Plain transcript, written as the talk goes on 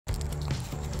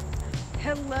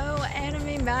Hello,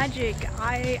 Anime Magic.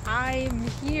 I'm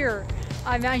here.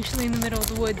 I'm actually in the middle of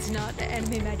the woods, not the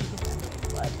Anime Magic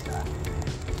event, but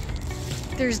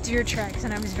there's deer tracks,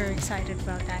 and I was very excited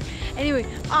about that. Anyway,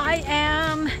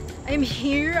 I'm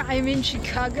here. I'm in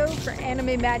Chicago for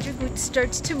Anime Magic, which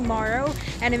starts tomorrow.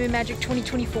 Anime Magic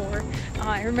 2024.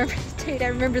 I remember the date. I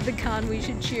remember the con. We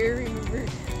should cheer. Remember,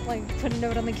 like, put a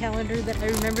note on the calendar that I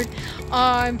remembered.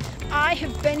 I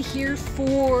have been here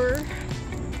for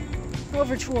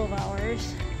over 12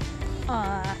 hours.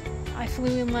 I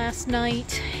flew in last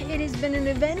night. It has been an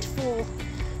eventful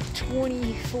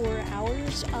 24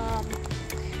 hours.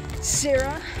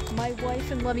 Sarah, my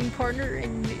wife and loving partner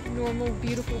and normal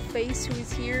beautiful face who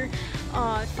is here,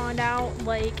 found out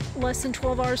like less than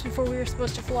 12 hours before we were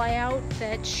supposed to fly out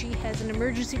that she has an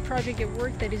emergency project at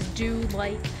work that is due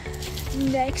like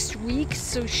next week,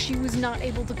 so she was not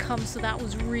able to come, so that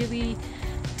was really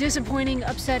disappointing,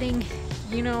 upsetting.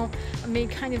 You know, I made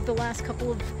kind of the last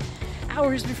couple of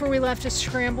hours before we left a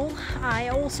scramble. I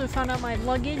also found out my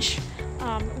luggage.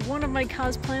 One of my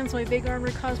cosplans, my big armor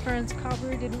cosplay's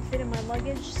copper, didn't fit in my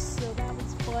luggage, so that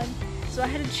was fun. So I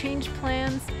had to change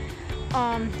plans.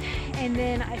 And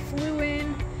then I flew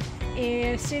in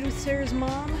and stayed with Sarah's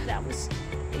mom. That was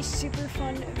a super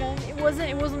fun event. It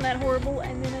wasn't that horrible.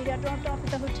 And then I got dropped off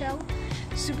at the hotel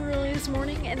super early this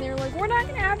morning, and they're like, "We're not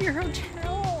gonna have your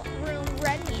hotel room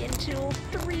ready until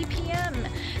 3 p.m.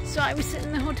 So I was sitting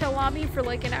in the hotel lobby for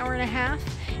like an hour and a half.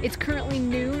 It's currently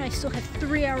noon. I still have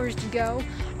 3 hours to go.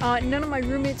 None of my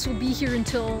roommates will be here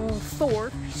until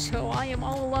 4, so I am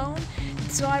all alone.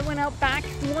 So I went out back.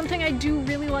 The one thing I do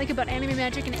really like about Anime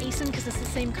Magic and ASIN, because it's the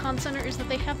same con center, is that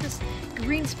they have this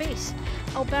green space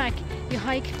out back. You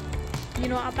hike, you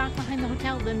know, out back behind the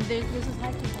hotel, then there's this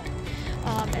hiking path.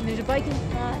 And there's a biking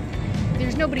path.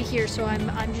 There's nobody here, so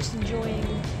I'm just enjoying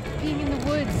being in the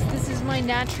woods. This is my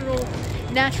natural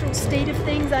state of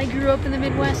things. I grew up in the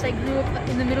Midwest. I grew up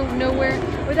in the middle of nowhere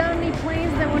without any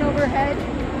planes that went overhead.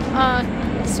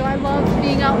 So I love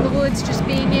being out in the woods, just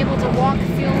being able to walk,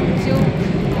 feel,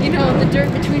 you know, the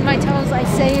dirt between my toes, I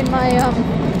say in my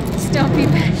stumpy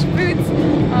patch boots,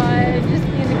 just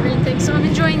being the green thing. So I'm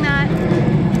enjoying that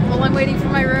while I'm waiting for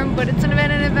my room, but it's an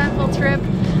eventful trip.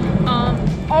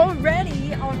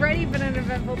 Already been an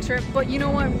eventful trip, but you know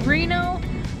what, Reno,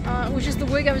 which is the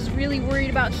wig I was really worried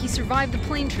about, he survived the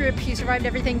plane trip, he survived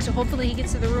everything, so hopefully he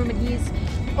gets to the room and he's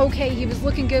okay. He was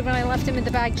looking good when I left him at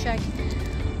the bag check.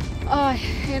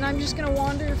 And I'm just gonna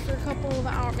wander for a couple of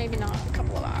hours, maybe not a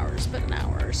couple of hours, but an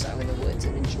hour or so in the woods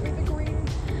and enjoy the green.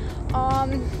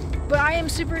 But I am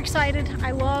super excited.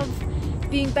 I love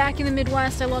being back in the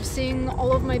Midwest. I love seeing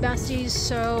all of my besties.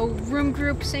 So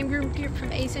same room group from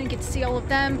ASIN, get to see all of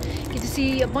them, get to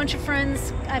see a bunch of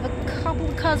friends. I have a couple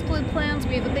of cosplay plans.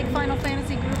 We have a big Final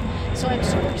Fantasy group, so I'm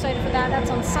super excited for that. That's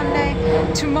on Sunday.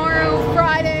 Tomorrow,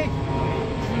 Friday,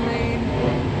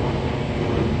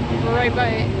 right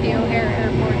by the O'Hare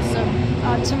Airport.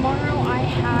 So tomorrow I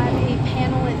have a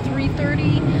panel at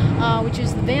 3:30, which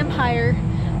is the Vampire,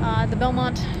 the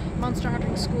Belmont Monster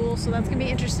Hunting School, so that's gonna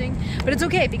be interesting. But it's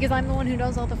okay because I'm the one who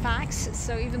knows all the facts,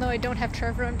 so even though I don't have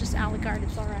Trevor, I'm just Alucard,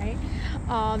 it's alright.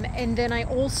 And then I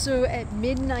also, at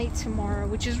midnight tomorrow,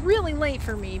 which is really late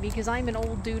for me because I'm an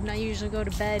old dude and I usually go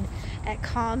to bed at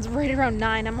cons right around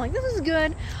 9. I'm like, this is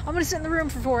good. I'm gonna sit in the room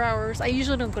for 4 hours. I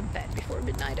usually don't go to bed before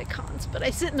midnight at cons, but I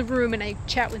sit in the room and I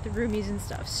chat with the roomies and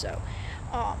stuff, so.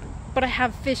 But I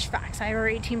have fish facts. I have our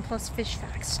 18 plus fish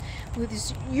facts.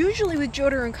 Usually with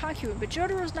Jotaro and Kakyoin, but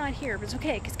Jotaro's not here, but it's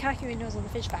okay because Kakyoin knows all the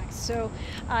fish facts. So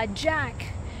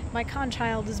Jack, my con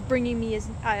child, is bringing me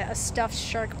a stuffed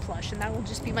shark plush, and that will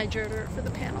just be my Jotaro for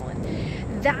the panel.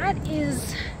 And that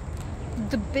is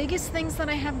the biggest things that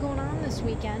I have going on this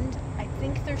weekend. I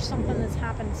think there's something that's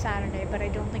happened Saturday, but I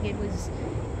don't think it was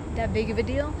that big of a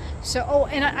deal. So,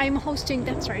 and I'm hosting,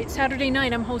 that's right, Saturday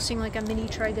night I'm hosting like a mini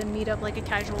Trigun meetup, like a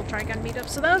casual Trigun meetup.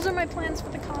 So those are my plans for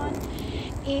the con.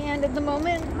 And at the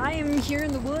moment, I am here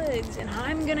in the woods, and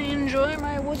I'm gonna enjoy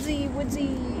my woodsy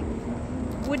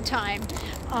wood time.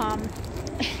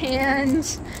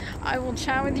 And I will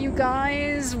chat with you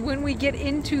guys when we get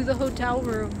into the hotel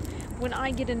room. When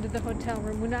I get into the hotel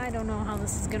room, when I don't know how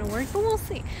this is gonna work, but we'll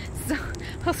see. So,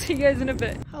 I'll see you guys in a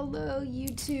bit. Hello,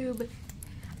 YouTube.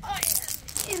 I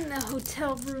am in the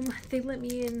hotel room. They let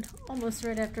me in almost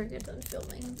right after I get done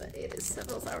filming, but it is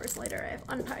several hours later. I have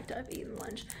unpacked, I've eaten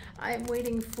lunch. I am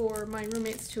waiting for my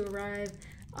roommates to arrive.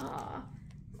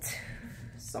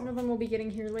 Some of them will be getting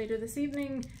here later this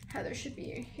evening. Heather should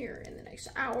be here in the next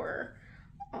hour.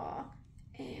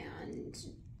 And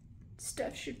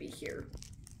Steph should be here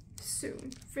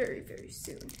soon, very, very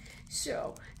soon.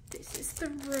 So this is the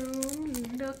room.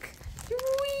 Look Whee!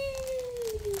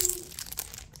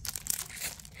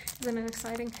 Isn't it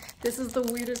exciting? This is the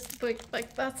weirdest,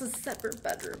 like that's a separate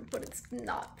bedroom, but it's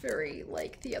not very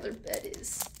like the other bed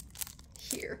is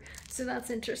here. So that's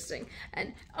interesting.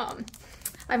 And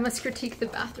I must critique the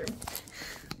bathroom.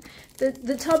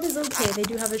 The tub is okay. They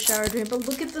do have a shower drain, but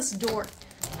look at this door.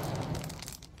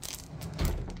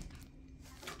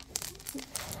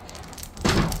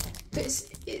 This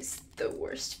is the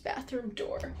worst bathroom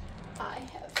door I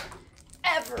have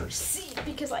ever seen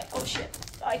because oh shit,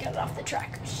 I got it off the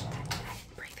trackers. I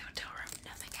didn't bring the hotel room,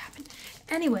 nothing happened.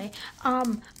 Anyway,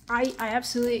 I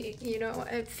absolutely, you know,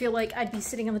 I feel like I'd be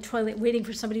sitting on the toilet waiting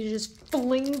for somebody to just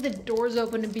fling the doors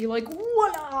open and be like,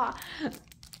 voila!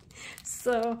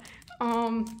 So,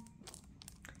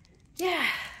 yeah,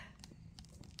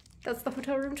 that's the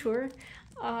hotel room tour.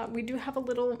 We do have a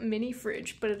little mini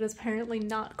fridge, but it is apparently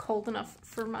not cold enough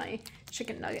for my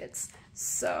chicken nuggets.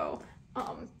 So,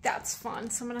 that's fun.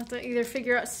 So I'm gonna have to either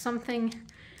figure out something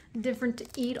different to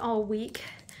eat all week.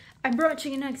 I brought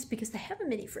chicken nuggets because they have a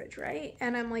mini fridge, right?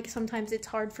 And I'm like, sometimes it's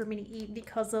hard for me to eat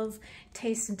because of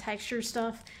taste and texture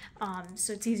stuff.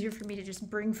 So it's easier for me to just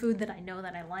bring food that I know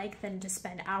that I like than to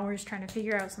spend hours trying to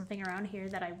figure out something around here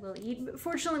that I will eat. But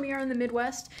fortunately, we are in the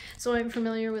Midwest, so I'm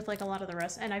familiar with like a lot of the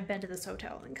rest, and I've been to this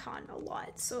hotel in Cannes a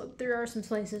lot. So there are some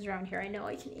places around here I know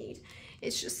I can eat.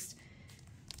 It's just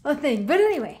a thing. But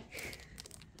anyway,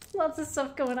 lots of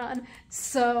stuff going on.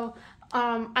 So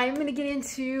I'm gonna get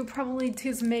into probably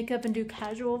do some makeup and do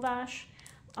casual Vash.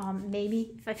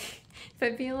 Maybe if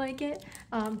I feel like it.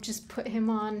 Just put him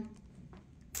on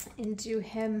and do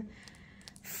him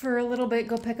for a little bit.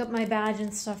 Go pick up my badge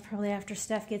and stuff probably after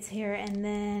Steph gets here, and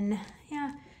then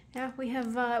yeah, we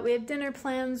have dinner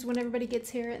plans when everybody gets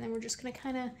here, and then we're just gonna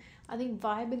kind of, I think,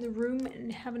 vibe in the room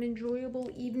and have an enjoyable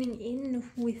evening in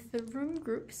with the room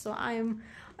group. So I'm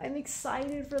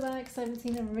excited for that because I haven't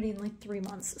seen everybody in like 3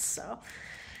 months. So,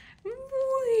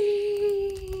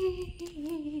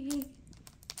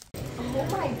 oh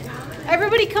my god!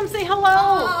 Everybody, come say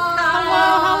hello!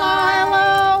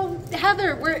 Hello!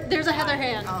 Heather, there's a Heather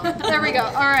hand. There we go.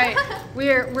 All right,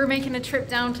 we're making a trip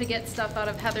down to get stuff out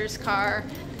of Heather's car.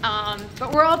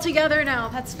 But we're all together now.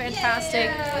 That's fantastic.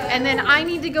 Yeah. And then I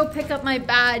need to go pick up my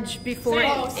badge before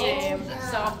 8.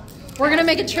 So we're gonna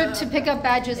make a trip to pick up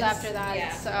badges after that.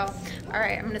 Yeah. So, all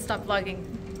right, I'm gonna stop vlogging.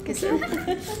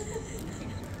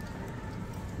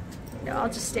 No, I'll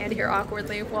just stand here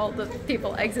awkwardly while the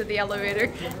people exit the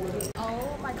elevator.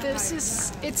 Oh my god.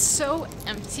 It's so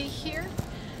empty here.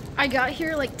 I got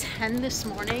here like 10 this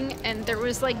morning and there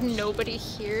was like nobody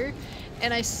here.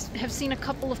 And I have seen a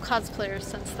couple of cosplayers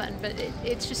since then, but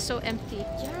it's just so empty.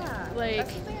 Yeah, like,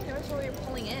 that's the thing I noticed while we were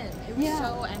pulling in. It was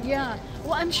so empty. Yeah,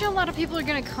 well, I'm sure a lot of people are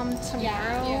gonna come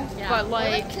tomorrow, but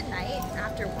like tonight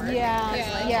after work. Yeah,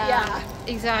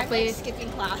 exactly. I'm like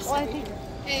skipping class. Well, I think.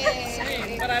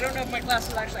 But I don't know if my class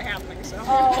is actually happening, so.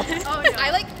 Oh no. I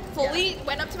like fully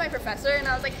went up to my professor and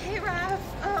I was like, hey Raph,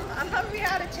 I'm gonna be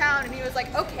out of town, and he was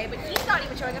like, okay, but he's not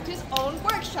even showing up to his own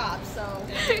workshop, so.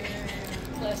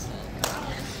 Listen.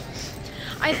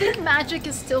 I think Magic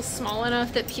is still small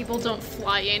enough that people don't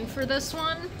fly in for this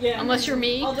one, unless you're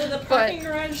me. Although the parking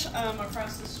garage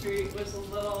across the street was a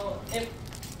little,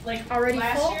 already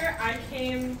last full? year I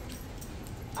came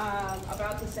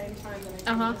about the same time that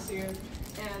I came this year,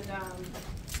 and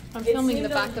I'm filming the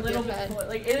back of your head. Full.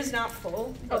 Like, it is not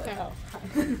full. But, okay.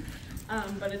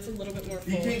 But it's a little bit more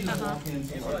full. It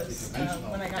was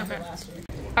when I got here last year.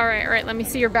 All right. Let me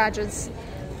see your badges.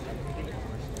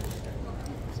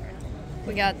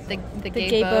 We got the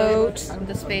gay boat,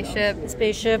 the spaceship. The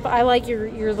spaceship. I like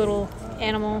your little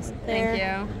animals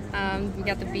there. Thank you. We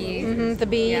got the bee. The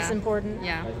bee is important.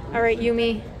 Yeah. All right,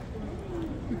 Yumi.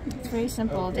 It's very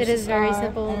simple. It is very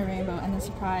simple. And a rainbow, and the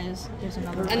surprise. There's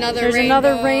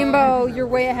another rainbow. You're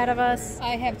way ahead of us.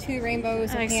 I have 2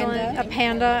 rainbows. Excellent. A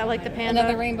panda. I like the panda.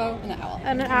 Another rainbow and an owl.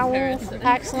 An owl.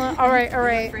 Excellent. All right.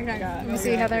 Let me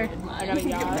see, Heather. I got a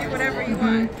yacht. Whatever you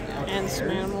want. And some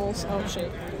animals. Oh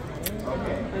shit.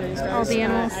 All the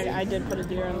animals. I did put a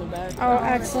deer on the back. Oh,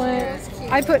 excellent.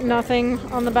 I put nothing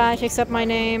on the back except my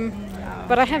name.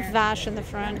 But I have Vash in the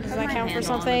front. Does that count for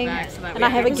something? And I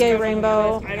have a gay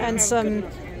rainbow and some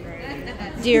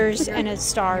deers and a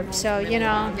star. So, you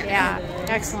know, yeah,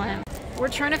 excellent. We're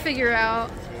trying to figure out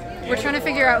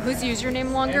whose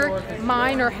username longer,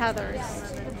 mine or Heather's.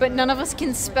 But none of us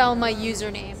can spell my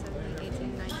username.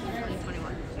 18, 19, 20,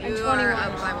 21. I'm 21. Are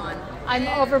up by 1. I'm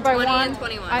over by 20 1. and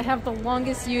 21. I have the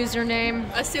longest username.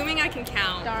 Assuming I can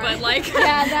count, Darn. but like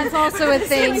yeah, that's also a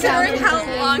thing. Considering how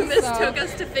long this took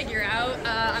us to figure out,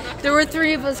 I'm not. There were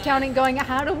 3 of us counting, going,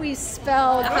 how do we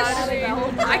spell?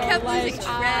 I kept losing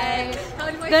track.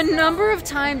 say. The number of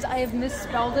times I have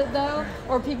misspelled it though,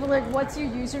 or people are like, what's your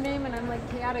username? And I'm like,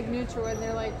 chaotic neutral, and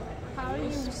they're like, how do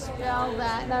you spell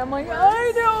that? And I'm like,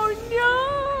 I don't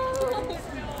know.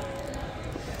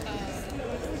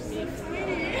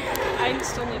 I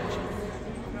still need to.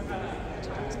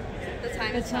 The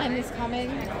time is coming.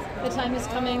 The time is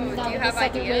coming. Now Do you that the have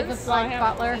second wave ideas? of Black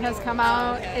Butler has come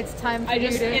out, it's time for you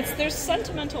to. There's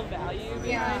sentimental value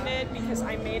behind it because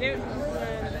I made it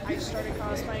when I started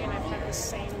cosplaying and I've had the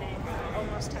same name for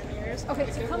almost 10 years.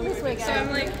 Okay, so come this way, guys. So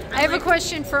I'm like, I have a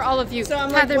question for all of you. So I'm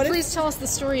like, Heather, what if- please tell us the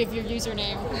story of your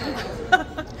username.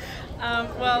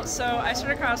 Well, so I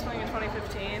started cosplaying in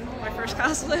 2015. My first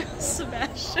cosplay was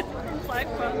Sebastian from Black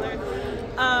Butler.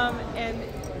 And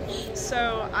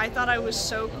so I thought I was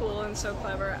so cool and so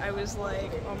clever. I was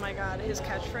like, oh my god, his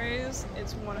catchphrase,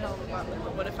 it's one hell of a butler,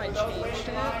 but what if I changed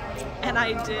it? And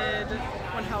I did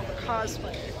one hell of a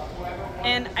cosplay.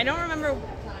 And I don't remember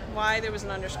why there was an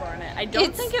underscore in it. I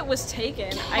don't think it was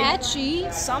taken. Catchy.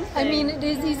 Something. I mean, it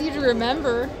is easy to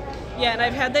remember. Yeah, and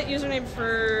I've had that username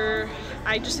for,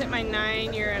 I just hit my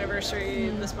 9-year anniversary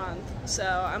this month. So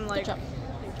I'm like, Good job.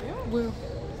 thank you. Woo.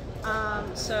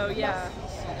 So yeah,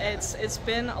 it's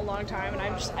been a long time, and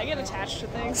I get attached to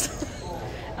things,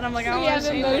 and I'm like, I So you want have to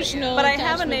change emotional it. But I have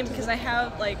a attachment name to because I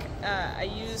have like I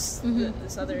use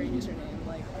this other username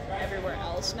like everywhere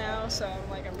else now, so I'm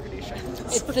like I'm pretty sure.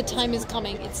 It's the time is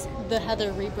coming. It's the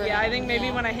Heather rebrand. Yeah, I think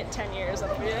maybe when I hit 10 years,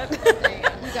 that'll be it.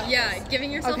 Yeah,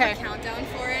 giving yourself Okay. a countdown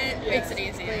for it makes it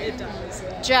easy. It does.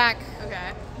 Jack,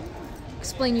 Okay.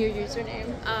 explain your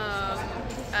username.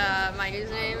 My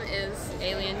username is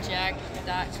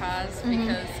alienjack.cos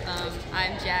because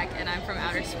I'm Jack and I'm from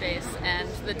outer space, and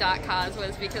the .cos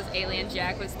was because Alien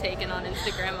Jack was taken on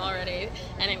Instagram already,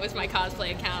 and it was my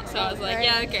cosplay account. So I was like,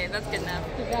 yeah, okay, that's good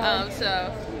enough.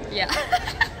 So yeah.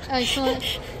 Excellent.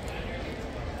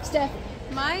 Steph.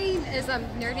 Mine is a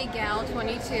nerdy gal,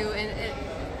 22, and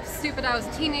it's stupid. I was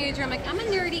a teenager. I'm like, I'm a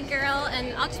nerdy girl,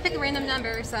 and I'll just pick a random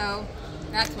number. So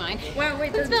that's mine. Wow,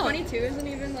 wait, the valid. 22 isn't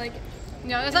even like.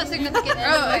 No, it's not significant.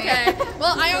 Oh, anyway. okay.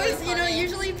 Well, I always,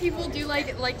 usually people do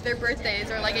like their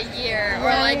birthdays or like a year or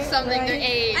like something, their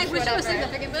age, I wish it was whatever.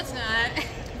 significant, but it's not.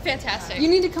 Fantastic. You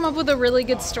need to come up with a really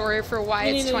good story for why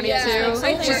it's 22.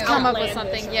 Just come up with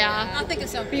something, yeah. I'll think of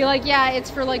something. Be like, yeah, it's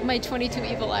for like my 22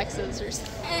 evil exes or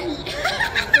something.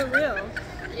 For real.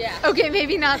 Yeah. Okay,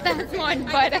 maybe not that one,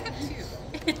 but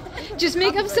just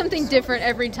make up something different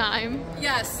every time.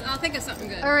 Yes, I'll think of something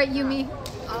good. All right, Yumi.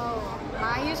 Oh,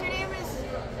 my username is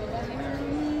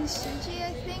Shinji,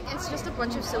 I think. It's just a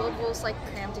bunch of syllables like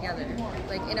crammed together,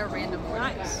 like in a random order.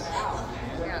 Nice.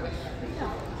 Yeah.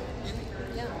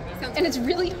 And it's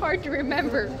really hard to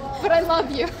remember, but I love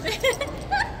you.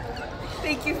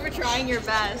 Thank you for trying your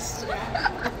best.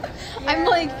 I'm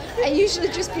like, I usually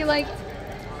just be like,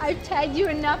 I've tagged you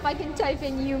enough, I can type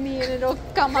in Yumi and it'll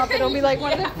come up. It'll be like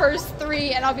one of the first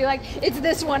 3, and I'll be like, it's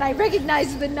this one. I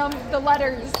recognize the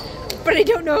letters, but I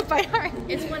don't know if I heart.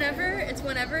 It's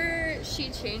whenever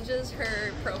she changes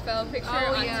her profile picture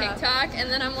on yeah. TikTok, and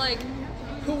then I'm like,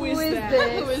 Who is that?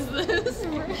 who is this?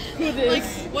 Who this?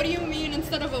 Like, what do you mean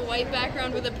instead of a white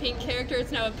background with a pink character,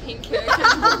 it's now a pink character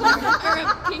or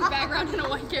a pink background and a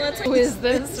white character? Who is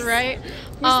this, right?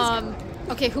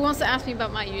 Okay, who wants to ask me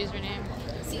about my username?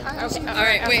 Okay. All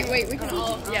right, wait, we can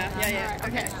all. Yeah.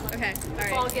 Okay. All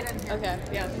right. All get in here. Okay.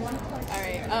 Yeah. All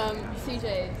right.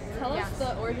 CJ, tell us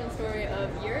the origin story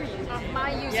of your username.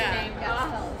 My username.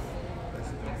 Yeah.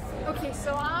 Okay,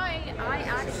 so I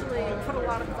actually put a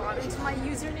lot of thought into my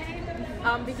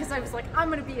username because I was like, I'm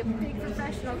gonna be a big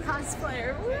professional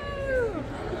cosplayer. Woo!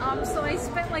 So I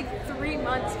spent like 3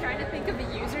 months trying to think of a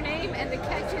username, and the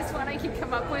catchiest one I could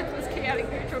come up with was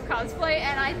Chaotic Neutral Cosplay,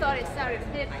 and I thought it sounded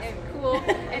hip and cool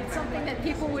and something that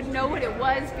people would know what it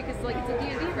was because like it's a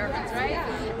D&D reference, right?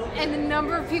 And the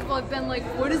number of people have been like,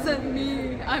 what does that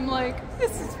mean? I'm like,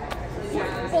 this is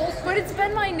bullshit. But it's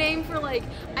been my name for like,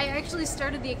 I actually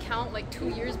started the account like 2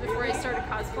 years before I started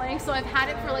cosplaying, so I've had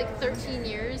it for like 13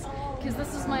 years because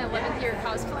this is my 11th year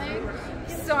cosplaying.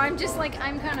 So I'm just like,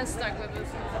 I'm kind of stuck with this.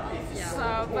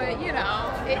 So, but you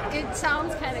know, it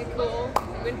sounds kind of cool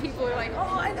when people are like,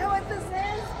 oh, I know what this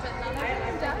is, but none of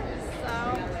them does. So,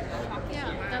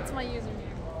 yeah, that's my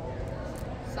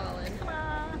username. Solid.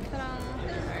 Ta-da.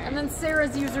 And then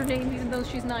Sarah's username, even though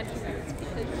she's not here, it's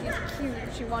because she's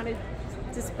cute. She wanted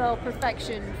to spell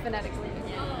perfection phonetically.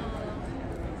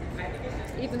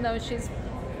 Even though she's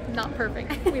not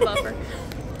perfect. We love her.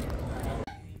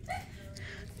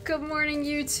 Good morning,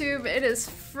 YouTube. It is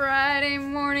Friday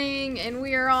morning, and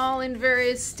we are all in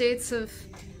various states of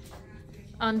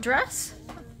undress.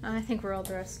 I think we're all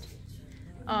dressed.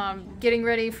 getting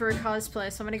ready for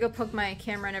cosplay, so I'm gonna go poke my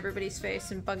camera in everybody's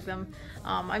face and bug them.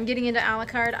 I'm getting into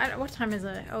Alucard. What time is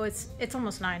it? Oh, it's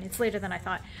almost 9. It's later than I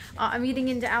thought. I'm getting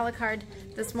into Alucard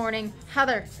this morning.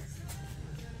 Heather,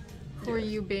 who are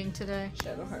you being today?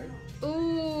 Shadowheart.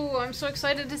 Ooh, I'm so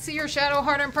excited to see your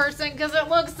Shadowheart in person because it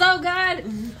looks so good.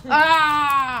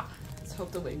 Ah! Let's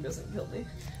hope the wig doesn't kill me.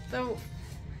 So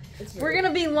we're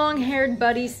gonna be long-haired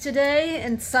buddies today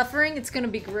and suffering. It's gonna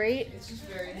be great. It's just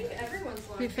very. I think everyone's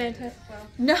Be fantastic.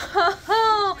 No,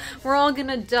 we're all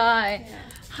gonna die. Yeah.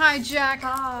 Hi, Jack.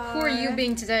 Hi. Who are you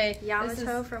being today?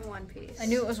 Yamato from One Piece. I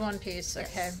knew it was One Piece.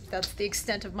 Okay, that's the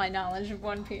extent of my knowledge of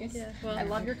One Piece. Yeah. Well, I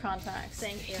love your contacts.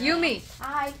 Thank you. Yumi.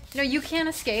 Hi. No, you can't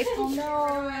escape. Oh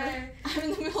no. I'm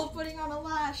in the middle of putting on a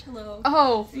lash. Hello.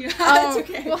 Oh. Yeah, Oh. it's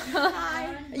okay. Well, Hi.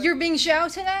 you're being Xiao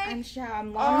today? I'm Xiao.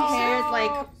 I'm long-haired,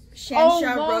 like Oh,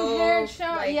 Shansha long-haired robe.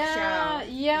 Xiao. Like yeah, Xiao.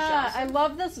 yeah. I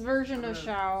love this version of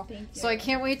Xiao. Thank you. So I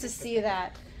can't wait to see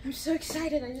that. I'm so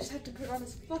excited. I just have to put on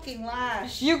this fucking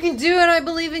lash. You can do it. I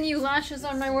believe in you. Lashes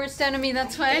are my worst enemy.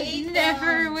 That's why I hate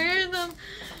never them. wear them.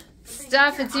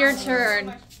 Steph, it's your turn.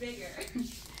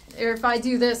 Or if I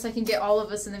do this, I can get all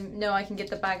of us, and then no, I can get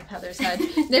the back of Heather's head.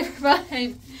 Never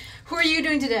mind. Who are you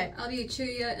doing today? I'll be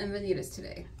Chuya and Vanitas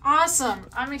today. Awesome.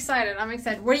 I'm excited. I'm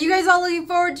excited. What are you guys all looking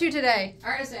forward to today?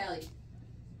 Artist Alley.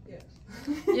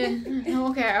 Yeah.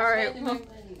 Okay. All right. Well,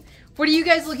 what are you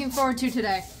guys looking forward to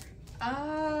today?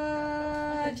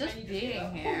 Just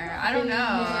being here. I don't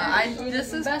know.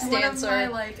 This is Best one answer. of my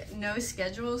like no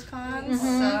schedules cons. So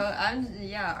I'm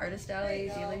Artist Alley,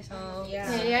 Dealers Hall.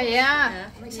 Yeah.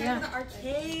 I'm excited for the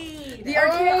arcade. The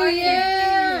arcade. Oh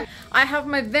yeah. I have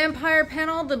my vampire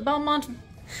panel, the Belmont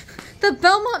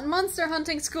Monster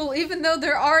Hunting School, even though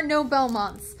there are no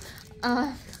Belmonts.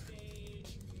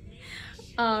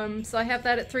 So I have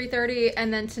that at 3:30,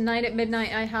 and then tonight at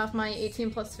midnight I have my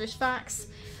 18+ fish facts.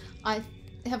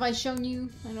 Have I shown you?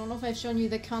 I don't know if I've shown you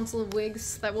the Council of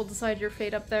Wigs that will decide your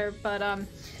fate up there, but I'm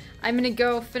gonna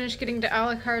go finish getting to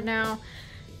Alucard now.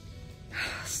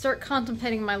 Start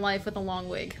contemplating my life with a long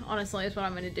wig, honestly, is what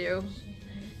I'm gonna do.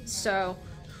 So,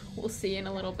 we'll see in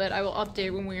a little bit. I will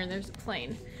update when there's a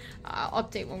plane. I'll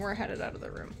update when we're headed out of the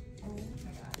room.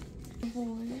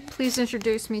 Please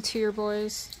introduce me to your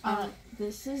boys.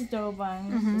 This is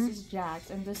Dobun, this is Jax,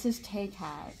 and this is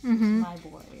Tay-Cat, my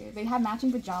boy. They have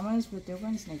matching pajamas, but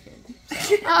Dobun's naked.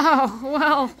 Oh,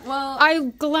 well,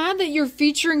 I'm glad that you're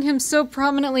featuring him so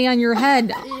prominently on your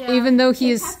head, even though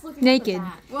he is naked.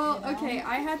 Well, okay,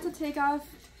 I had to take off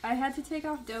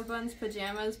Dobun's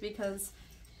pajamas because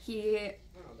he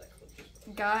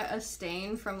got a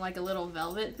stain from like a little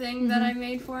velvet thing that I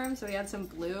made for him, so he had some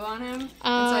blue on him. And so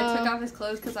I took off his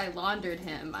clothes because I laundered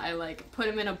him. I like put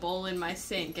him in a bowl in my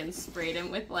sink and sprayed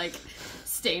him with like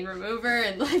stain remover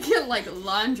and like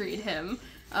laundried him.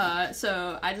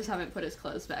 So I just haven't put his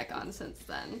clothes back on since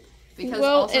then. Because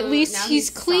Well, also at least now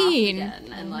he's soft clean.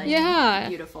 again and like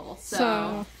beautiful.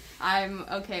 So I'm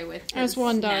okay with his as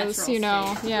one does, natural you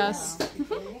know. state. Yes,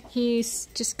 he's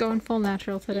just going full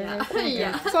natural today.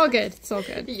 Yeah. It's all good. It's all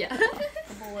good. Yeah. The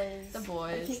The boys. I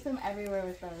boys. take them everywhere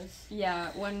with us. Yeah,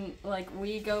 when like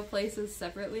we go places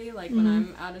separately, like when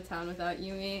I'm out of town without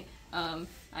Yumi,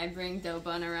 I bring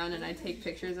Dobun around and I take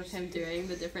pictures of him doing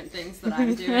the different things that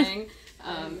I'm doing.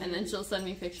 And then she'll send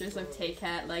me pictures of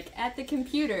Tay-Cat like at the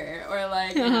computer or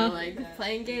like you know like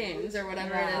playing games or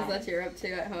whatever it is that you're up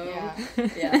to at home.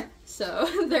 Yeah.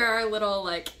 So there are little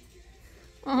like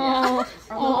Oh,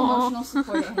 Our little emotional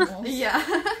support animals.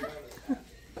 yeah.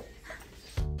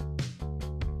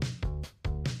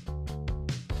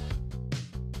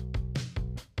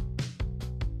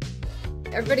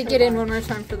 everybody get in one more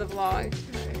time for the vlog.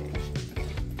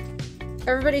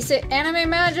 Everybody say anime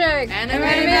magic! Anime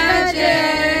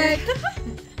magic!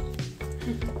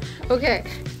 Okay.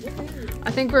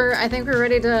 I think we're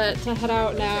ready to head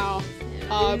out now.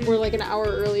 We're like an hour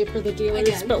early for the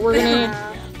dealers, but we're gonna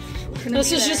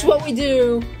this is just what we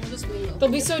do. They'll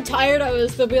be so tired of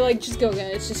us, they'll be like, just go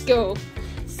guys, just go.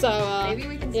 So Maybe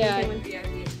we can see yeah. him with VIP.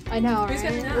 I know, Who's right?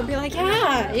 gonna know? We'll be like,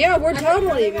 yeah, we're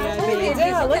totally VIP.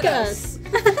 Yeah, look at us.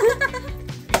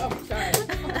 Oh, sorry.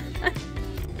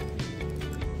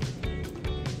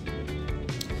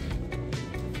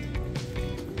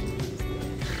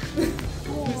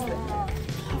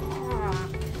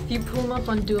 If you pull them up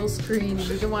on dual screen,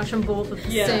 you can watch them both at the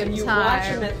Yeah, same you time. watch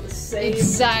them at the same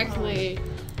Exactly.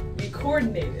 time. We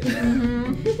coordinated.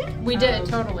 We did,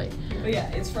 totally. But yeah,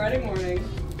 it's Friday morning.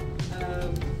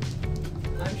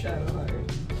 I'm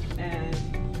Shadowheart, and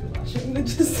you're watching the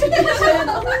Disney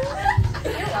Channel.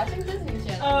 You're watching Disney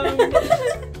Channel.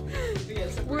 But yeah,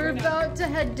 so We're gonna- about to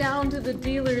head down to the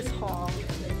dealer's hall.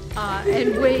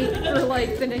 and wait for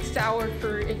like the next hour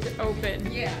for it to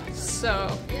open. Yeah.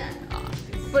 So,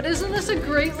 but isn't this a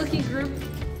great looking group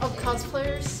of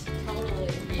cosplayers?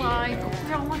 Totally. Like,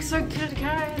 we all look so good,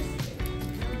 guys.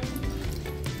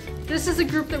 This is a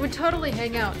group that would totally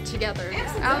hang out together.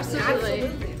 Absolutely.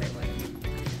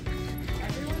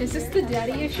 Is this the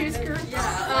daddy issues group?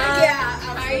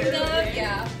 Kind of.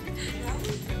 Yeah.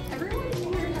 Everyone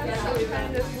here has some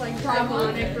kind of like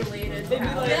demonic related.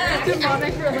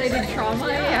 Demonic related trauma,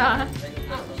 yeah.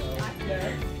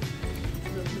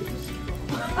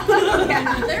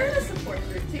 They're in a support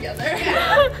group together.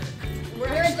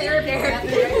 We're in therapy right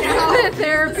now. The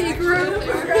therapy group.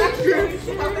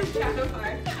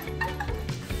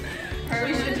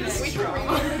 We should just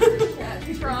trauma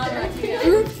together.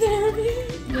 Group therapy.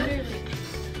 Literally.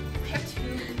 I have 2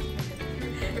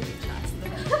 therapy chats.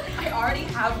 I already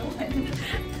have one.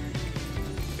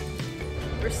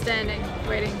 We're standing,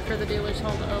 waiting for the dealer's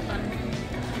hall to open.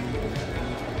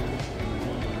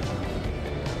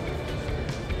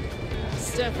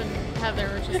 Steph and Heather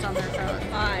are just on their phone.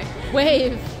 Hi.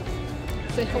 Wave.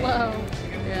 Say hello.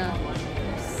 Yeah.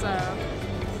 So,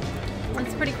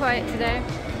 it's pretty quiet today.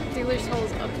 Dealer's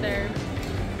hall's up there.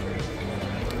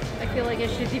 I feel like I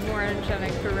should be more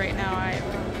energetic, but right now I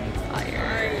am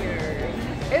tired.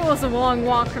 It was a long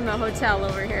walk from the hotel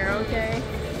over here, okay?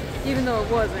 Even though it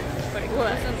wasn't, but it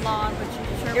was. It wasn't long, but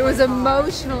you sure It was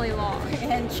emotionally long.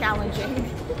 and challenging.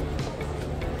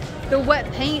 The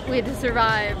wet paint we had to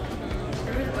survive.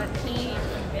 There was wet paint,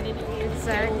 humidity,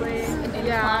 Exactly. hills,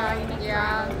 Yeah. incline,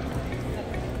 Yeah.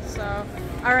 So,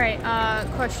 all right.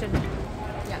 Question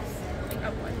Yes.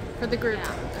 for the group.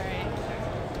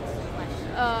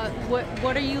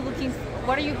 What are you looking?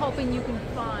 What are you hoping you can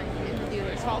find in the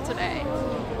dealer's hall today?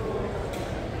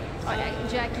 Okay,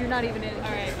 Jack, you're not even in. All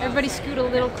right. Everybody, scoot a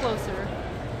little closer.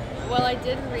 Well, I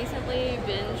did recently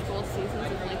binge both seasons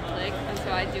of Link Click, and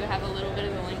so I do have a little bit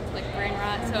of the Link Click brain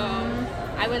rot. So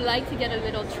I would like to get a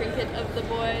little trinket of the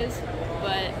boys,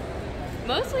 but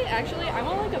mostly, actually, I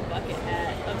want like a bucket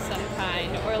hat of some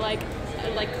kind, or like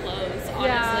clothes.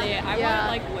 Honestly, I want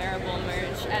like wearable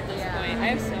merch at this point. I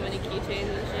have so many keychains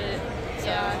and shit. So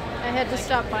I had to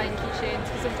stop buying keychains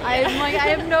because I'm like I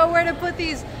have nowhere to put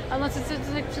these unless it's a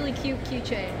actually cute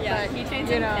keychain. yeah, But, keychains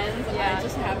you and know, pins. yeah. I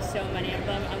just have so many of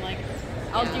them. I'm like,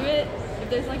 I'll do it. If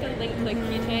there's like a Link Click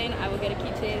keychain, I will get a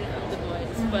keychain of the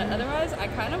boys. But otherwise, I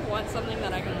kind of want something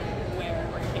that I can wear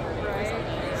or carry or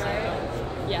something.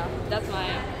 So yeah, that's my.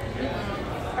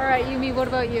 All right, Yumi, what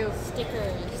about you?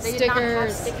 Stickers. They did not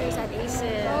have stickers at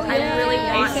ACEN. I really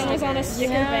want Asen was on a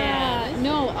sticker ban.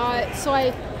 No, so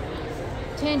I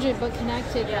tangent but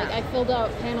connected. Like I filled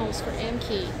out panels for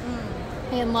Amkey,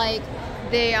 and like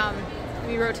they let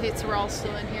me rotate so we're all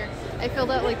still in here. I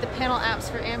filled out like the panel apps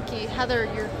for Amkey. Heather,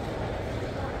 you're.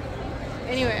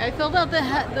 Anyway, I filled out the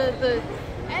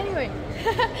anyway,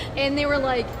 and they were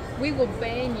like, we will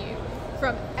ban you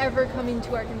from ever coming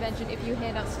to our convention if you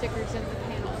hand out stickers in the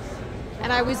panels.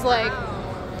 And I was like,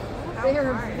 they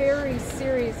are very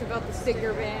serious about the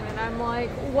sticker ban, and I'm like,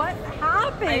 what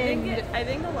happened? I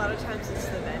think a lot of times it's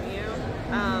the venue,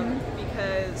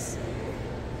 because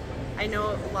I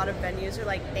know a lot of venues are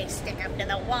like, they stick up to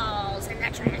the walls and the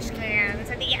trash cans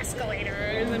and the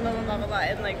escalators and blah, blah, blah, blah, blah,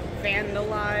 and like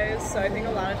vandalize. So I think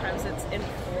a lot of times it's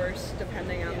enforced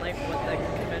depending on like what the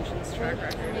convention's track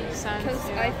record is. Because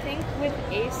I think with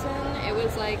ASIN, it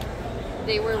was like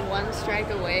they were one strike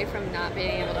away from not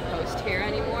being able to host here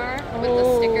anymore with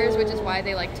the stickers, which is why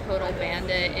they like total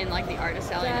banned it in like the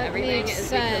artist alley and everything. Makes Is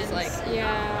sense. because like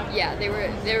yeah,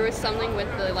 there was something with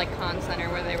the like con center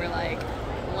where they were like,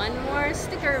 one more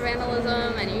sticker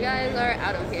vandalism and you guys are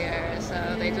out of here.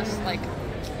 So they just like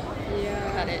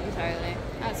cut it entirely.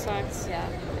 that sucks. Yeah.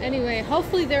 Anyway,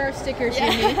 hopefully there are stickers you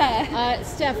need.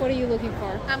 Steph, what are you looking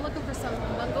for? I'm looking for some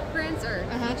bundle prints or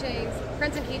keychains.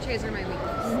 Prints and keychains are my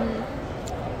weakness.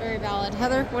 Very valid.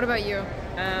 Heather, what about you?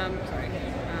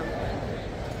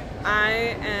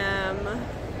 I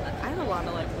have a lot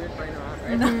of like weird brain rot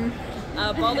right now.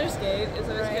 Baldur's Gate is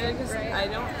always good because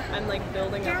I'm like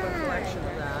building up a collection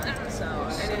of that, so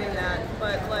anything that,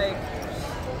 but like,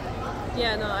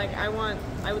 yeah, no, like I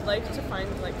would like to find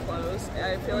like clothes.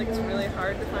 I feel like it's really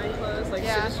hard to find clothes. Like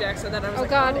as soon as Jack said that, I was Oh like,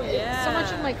 God, oh, yeah. so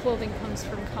much of my clothing comes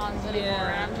from cons anymore,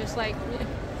 and I'm just like,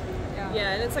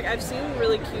 yeah, and it's like I've seen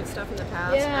really cute stuff in the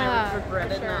past, and I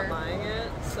regretted not buying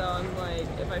it. So I'm like,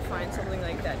 if I find something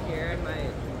like that here, I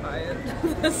might buy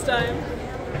it this time.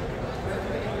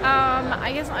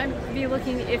 I guess I'd be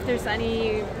looking if there's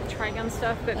any Trigun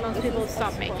stuff, but most people have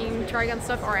stopped making Trigun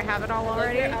stuff, or I have it all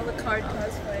already. A la carte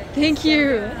cosplay. Thank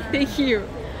you.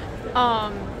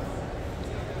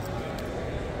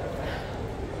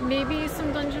 maybe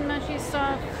some Dungeon Meshy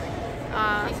stuff.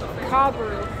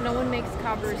 Kabru. No one makes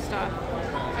Kabru stuff.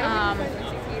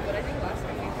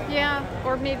 Yeah,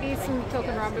 or maybe some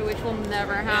Token Rabu, which will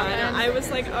never happen. Yeah, I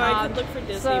was like, oh, I could look for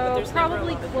Disney, so but there's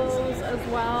probably never a lot of clothes as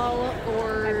well,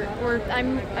 or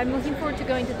I'm looking forward to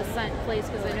going to the scent place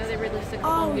because I know they released a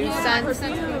couple new scents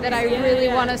that I really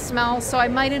want to smell. So I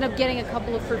might end up getting a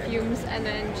couple of perfumes and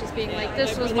then just being like,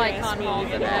 this was my con haul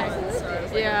today.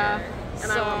 Yeah.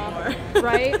 And I want more.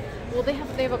 Right? Well, they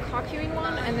have a cockewing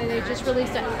one, and then they just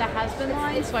released the has-been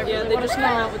line, so I really they want to just smell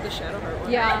came out with the Shadowheart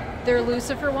one. Yeah, their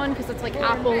Lucifer one, because it's like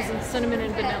apples and cinnamon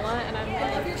and vanilla, and I'm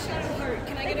like...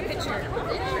 Can I get a picture?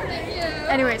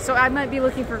 Anyway, so I might be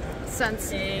looking for scents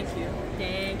Thank you.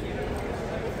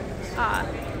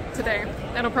 today.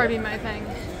 That'll probably be my thing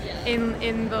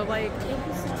in the like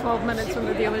 12 minutes when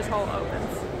the dealer's hall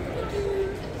opens.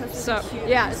 So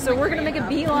yeah, so we're gonna make a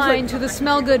beeline to the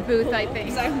Smell Good booth, I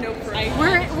think. I have no pride.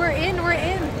 We're in.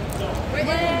 We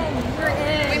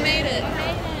made it.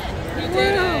 We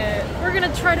did it. We're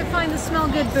gonna try to find the Smell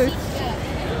Good booth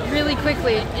really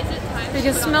quickly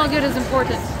because Smell Good is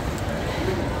important.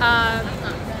 I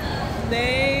don't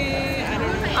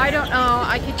know. I don't know.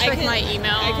 I could check my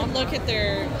email. I could look at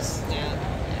their snap.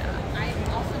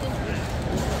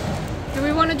 Do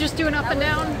we want to just do an up and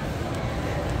down?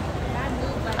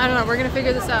 I don't know. We're gonna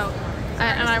figure this out,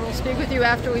 and I will speak with you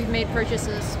after we've made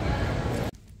purchases.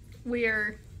 We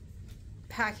are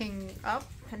packing up.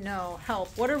 No,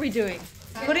 help. What are we doing?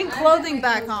 Putting clothing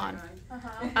back on.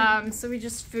 So we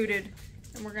just fooded,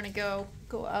 and we're gonna go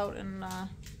out and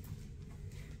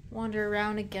wander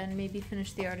around again. Maybe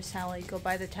finish the artist alley, go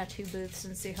by the tattoo booths,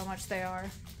 and see how much they are.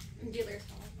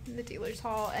 The dealer's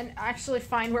hall, and actually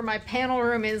find where my panel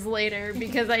room is later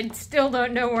because I still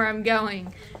don't know where I'm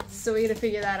going. So we gotta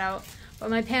figure that out. But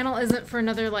my panel isn't for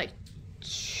another like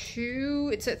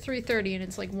it's at 3:30 and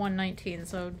it's like 1:19,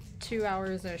 so 2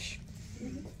 hours ish.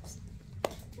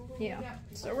 Yeah.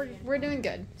 So we're doing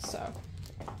good. So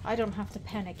I don't have to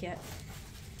panic yet.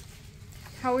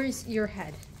 How is your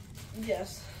head?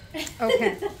 Yes.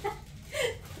 Okay.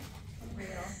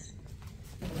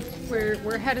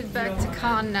 We're headed back to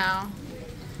con now.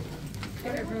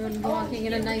 Everyone walking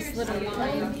in a nice little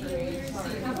line.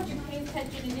 How about you pay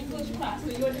attention in English class so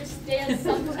you understand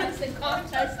sometimes the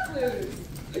contest clues?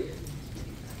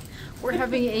 We're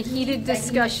having a heated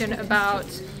discussion about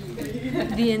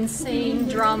the insane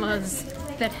dramas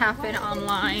that happen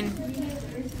online.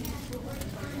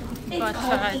 But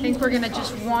I think we're gonna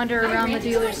just wander around the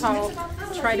dealer's hall,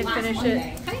 try to finish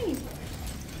it.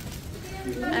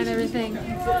 And everything.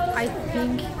 I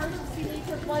think.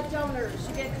 For blood donors,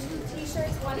 you get 2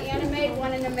 t-shirts, 1 anime,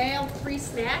 1 in the mail, 3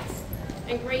 snacks,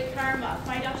 and great karma.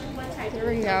 Find out your blood type. There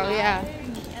we go, yeah.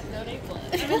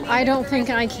 I don't think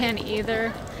I can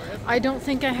either. I don't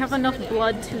think I have enough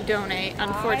blood to donate,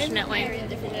 unfortunately.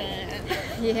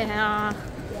 Yeah.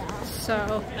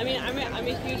 So. I mean, I'm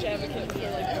a huge advocate for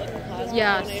like blood and plasma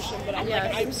Yes. donation, but I'm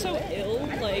Yes. like, I'm so ill,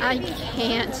 like I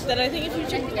can't. that I think if you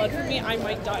take blood from me, I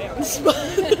might die on the spot. I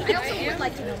also would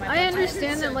like to know my I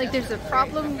understand that like there's a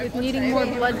problem with needing more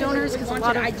blood donors because a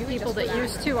lot of people that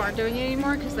used to aren't doing it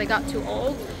anymore because they got too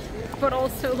old. But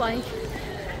also like,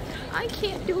 I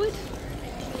can't do it.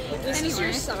 This is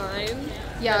your sign.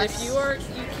 Yes. That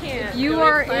if you can't. You donate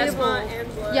are plasma able. And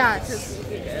blood, Yes. because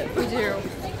we need it. We do.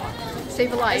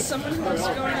 Save a As life. someone who wants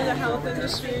to go into the health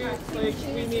industry, like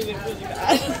we need it really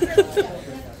bad.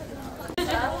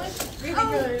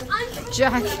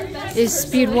 Jack is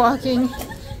speed walking.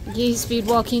 He's speed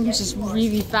walking just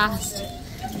really fast.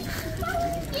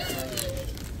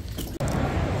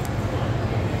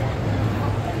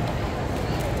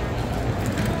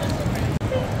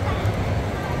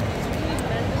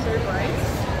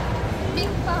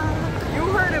 You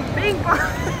heard of Bing Bong?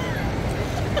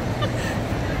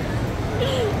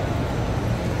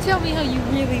 Tell me how you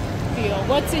really feel.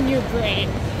 What's in your brain?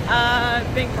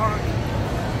 Bing bong.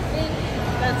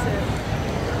 That's it.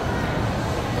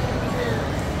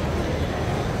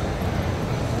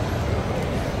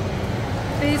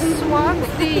 They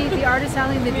swapped the artist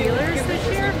alley and the dealers this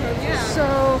year.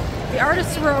 So the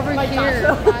artists were over here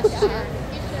last year.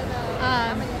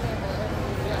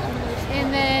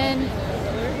 And then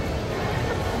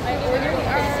the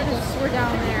artists were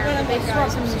down there. They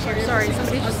swapped them this year. Sorry,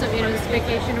 somebody just sent me a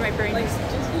notification to my brain.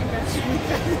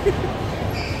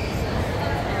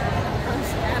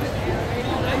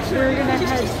 We're gonna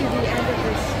head to the end of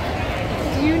this.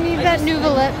 Do you need that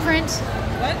Nouvelette print?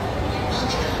 What?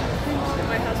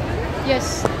 My husband?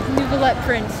 Yes, Nouvelette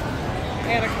print. I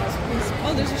got a husband.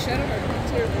 Oh, there's a Shadowheart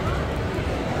too.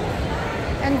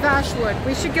 And Vashwood.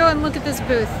 We should go and look at this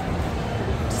booth.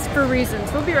 Just for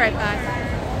reasons. We'll be right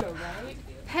back.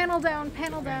 Panel down,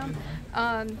 panel down.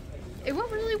 It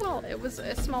went really well. It was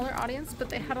a smaller audience, but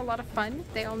they had a lot of fun.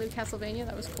 They all knew Castlevania.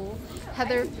 That was cool.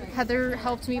 Heather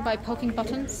helped me by poking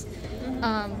buttons.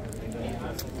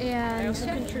 And I also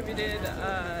contributed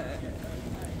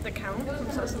the Count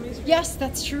from Sesame Street. yes,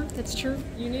 that's true. That's true.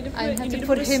 You need to put, I have you to need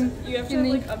put put him You have to in the-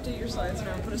 like update your slides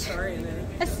now and put a star in there.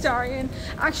 Astarion.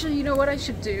 Actually, you know what I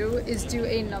should do is do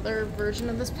another version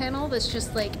of this panel that's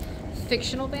just like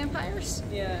fictional vampires,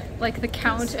 Yeah. like the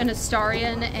Count and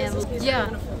Astarion, and He's yeah,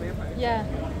 not a full vampire. yeah.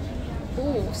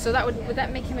 Ooh, so that would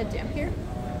that make him a vampire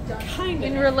Kind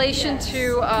in relation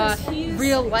to 'Cause he's-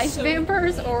 real life so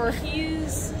vampires, or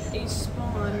He's a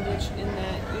spawn, which in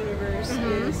that universe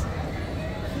is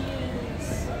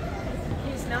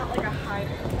he's not like a high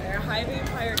vampire. A high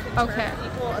vampire can turn Okay.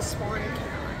 people, a spawn cannot,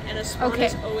 and a spawn Okay.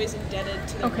 is always indebted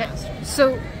to their okay. master.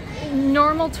 So, in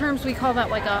normal terms, we call that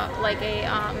like a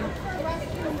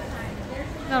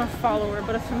not a follower,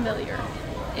 but a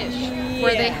familiar-ish,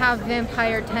 where they have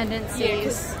vampire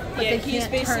tendencies, but they he's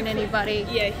can't turn basically- anybody.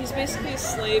 Yeah, he's basically a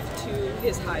slave to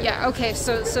his high. Yeah, okay,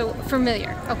 so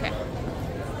familiar. Okay.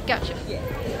 Gotcha. Yeah.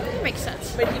 That makes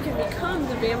sense. But he can become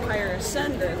the vampire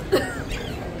ascendant,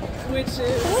 which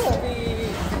is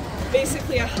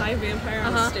basically a high vampire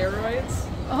on steroids.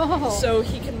 Oh. So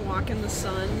he can walk in the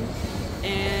sun,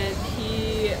 and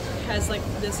he has like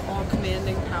this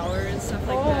all-commanding power and stuff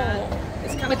like that.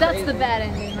 It's kind of But that's the bad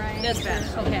ending, right? That's bad.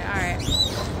 Okay, alright.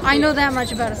 I know that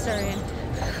much about Astarion.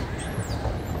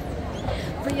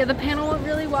 But yeah, the panel went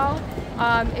really well.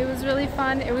 It was really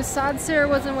fun. It was sad Sarah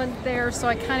wasn't there, so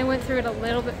I kind of went through it a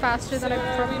little bit faster than I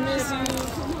probably should.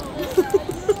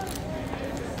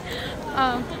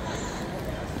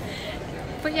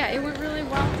 But yeah, it went really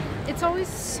well. It's always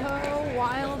so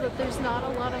wild that there's not a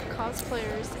lot of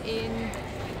cosplayers in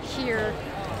here,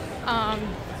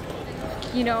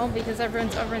 you know, because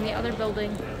everyone's over in the other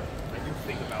building.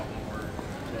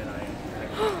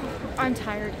 I'm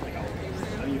tired.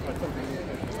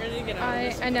 Ready to get out of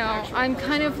this I know. I'm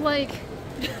kind of like,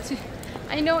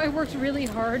 I know I worked really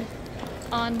hard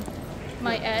on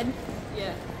my ed.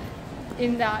 Yeah.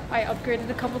 In that I upgraded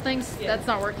a couple things. Yeah. That's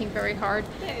not working very hard.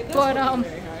 Yeah, that's But working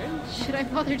very hard. should I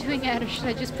bother doing ed, or should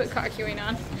I just put cockewing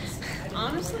on?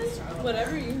 Honestly,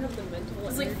 whatever you have the mental.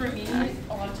 It's like for me,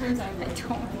 a lot of times I'm I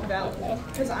don't. valuable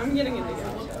because I'm getting into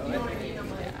Yamato,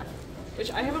 which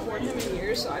I haven't worn him in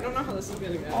years, so I don't know how this is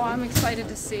gonna go. Oh, I'm excited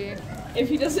to see. If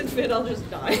he doesn't fit, I'll just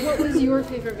die. What was your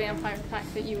favorite vampire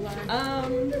fact that you learned? That's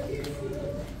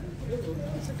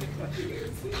a good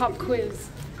question. Pop quiz.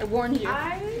 I warned you.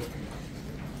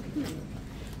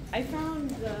 I found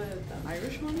the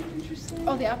Irish one interesting.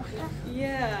 Oh, the apple.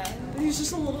 Yeah, he's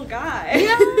just a little guy.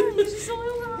 Yeah, he's just a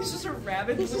little guy. He's just a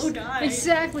rabid little guy.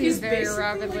 Exactly, He's a very basically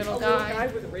rabid like little a guy.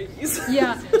 with rabies.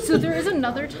 Yeah, so there is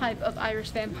another type of Irish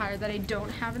vampire that I don't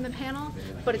have in the panel,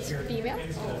 but it's female.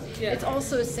 Yeah. It's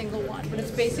also a single one, but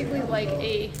it's basically like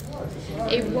a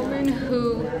woman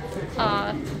who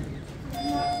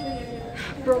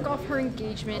broke off her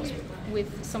engagement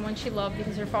with someone she loved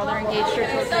because her father engaged her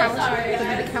to a count,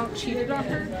 but the count cheated on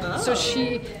her. So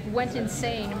she went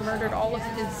insane, murdered all of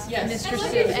his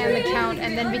mistresses and the count,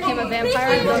 and then became a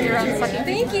vampire and goes around sucking.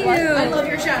 Thank you. I love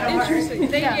your shadow. Interesting.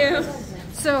 Thank you.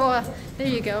 So there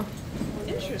you go.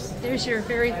 Interesting. There's your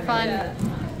very fun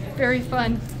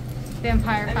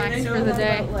vampire I facts know for the a lot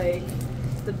day. about, like,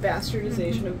 the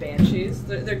bastardization of banshees.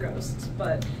 They're ghosts,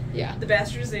 but Yeah. the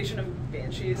bastardization of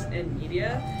banshees in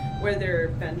media, where they're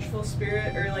vengeful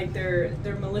spirit or like they're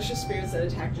malicious spirits that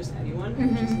attack just anyone,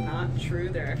 which is not true.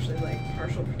 They're actually like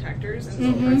partial protectors in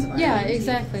some parts of Ireland. Yeah,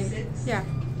 exactly. Yeah.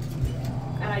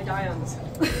 And I die on this hill.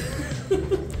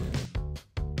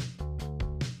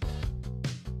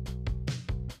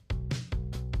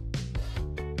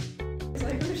 It's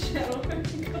like a shadow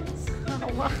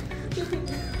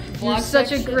You're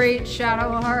such a great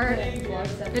shadow heart,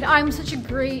 and I'm such a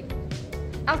great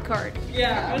Alucard.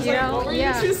 Yeah, I was You like, know, what were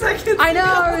yeah. you 2 seconds I know.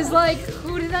 ago? I was like,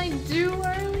 who did I do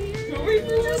earlier? What were you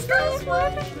doing this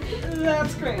one?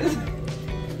 That's crazy.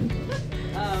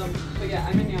 But yeah,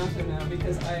 I'm in Yamato now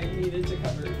because I needed to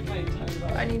cover my entire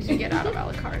body. I need to get out of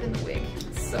Alucard in the wig.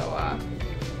 So,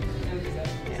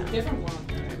 It's a different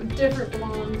blonde, right? different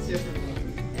blondes. Different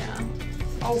blonde. Yeah.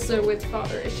 Also with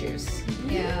father issues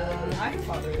Yeah. I have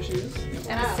father issues.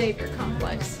 and a savior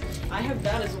complex. I have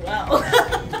that as well.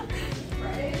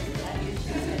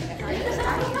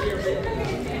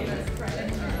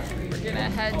 We're gonna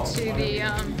head to the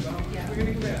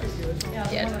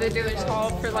to the village hall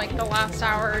for like the last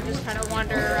hour, just kind of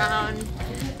wander around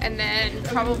and then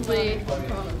probably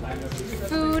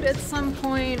food at some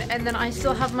point, and then I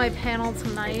still have my panel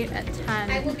tonight at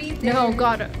 10. I will be there. No,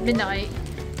 God, midnight.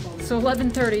 So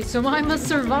 11:30. So I must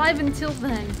survive until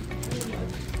then.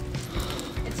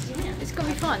 It's gonna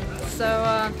be fun.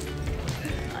 So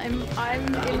I'm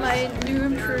in my new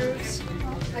improves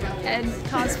and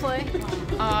cosplay.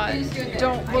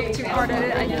 Don't look too hard at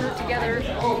it. I put it together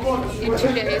in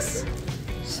 2 days.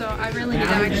 So I really need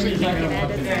to actually make an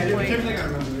edit at some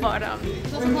point. But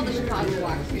It's also called the Chicago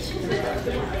Walk.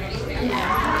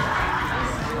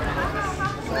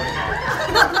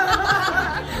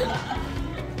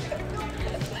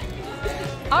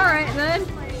 Alright then.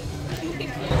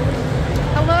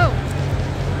 Hello.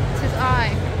 This is I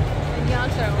and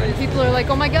Yato. And people are like,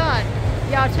 oh my god,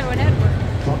 Yato and Edward.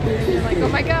 And they're like, oh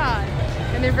my god.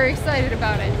 And they're very excited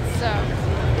about it. So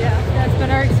yeah, that's been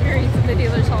our experience in the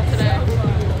dealer's hall today.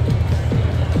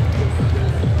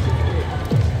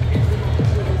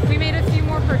 We made a few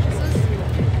more purchases.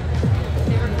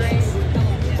 They were great.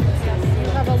 Yes, you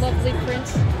have a lovely print.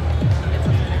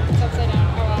 It's upside down.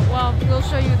 Oh well, we'll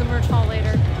show you the merch haul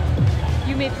later.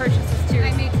 You made purchases too.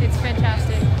 I made It's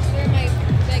fantastic. They're my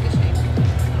bag of shapes.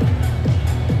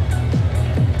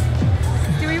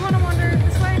 Do we want to wander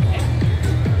this way?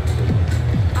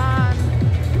 Yeah,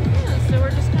 so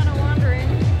we're just kind of wandering.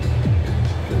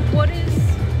 What is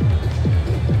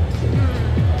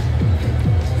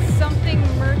something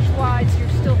merch-wise you're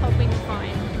still hoping to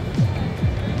find?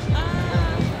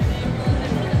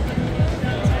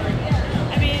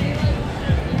 I mean,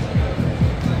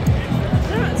 I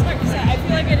don't know, it's hard to say. I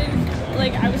feel like I didn't,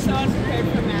 like, I was so unprepared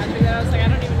for Magic that I was like, I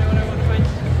don't even know what I want to find.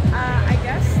 I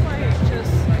guess, like,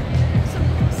 just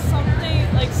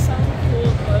something, like, some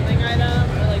cool clothing item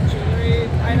or, like, jewelry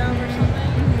item or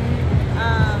something.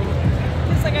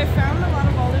 Because, like, I found a lot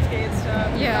of Baldur's Gate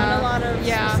stuff. Yeah. I found a lot of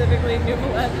specifically New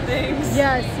Ballet things.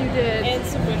 Yes, you did. And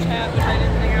some witch hat, which I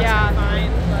didn't think I was going to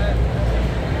find. But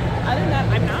other than that,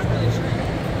 I'm not really sure.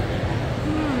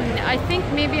 I think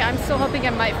maybe I'm still hoping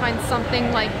I might find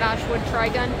something like Bashwood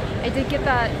Trigun. I did get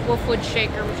that Wolfwood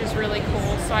Shaker, which is really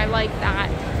cool, so I like that.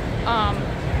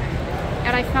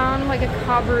 And I found like a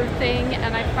Kabru thing,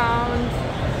 and I found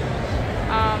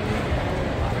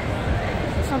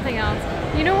something else.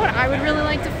 You know what I would really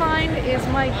like to find is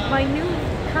my new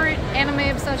current anime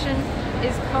obsession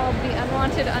is called The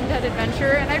Unwanted Undead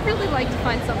Adventure, and I'd really like to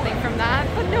find something from that,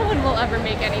 but no one will ever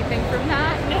make anything from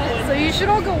that. So you should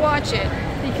all go watch it,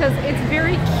 because it's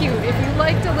very cute. If you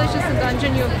like Delicious in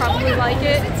Dungeon, you'll probably like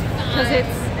it, because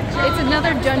it's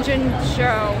another dungeon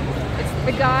show. It's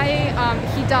the guy,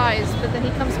 he dies, but then he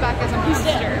comes back as a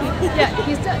monster. Yeah,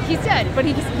 he's dead, but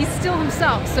he's still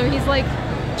himself, so he's like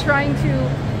trying to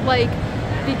like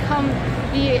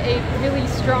be a really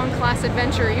strong class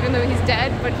adventurer, even though he's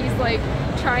dead, but he's like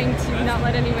trying to not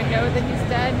let anyone know that he's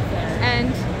dead.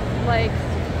 And like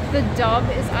the dub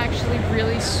is actually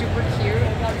really super cute.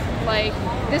 Like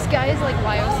this guy is like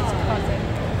Lyos'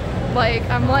 cousin. Like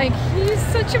I'm like, he's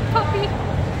such a puppy,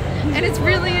 and it's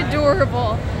really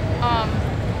adorable.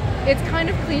 It's kind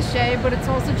of cliche, but it's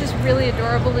also just really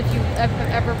adorable if you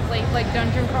ever played like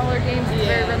dungeon crawler games. It's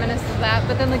very reminiscent of that.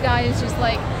 But then the guy is just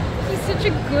like, he's such a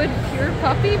good, pure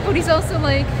puppy, but he's also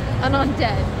like an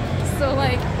undead. So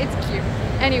like, it's cute.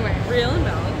 Anyway. Real and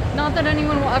valid. Not that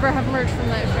anyone will ever have merch from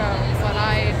that show, but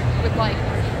I would like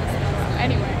merch from this show.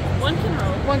 Anyway. One can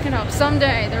hope. One can hope.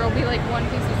 Someday there will be like one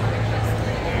piece of merch.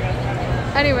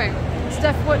 Anyway,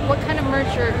 Steph, what kind of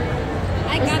merch are...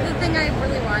 I got the thing I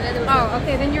really wanted. It was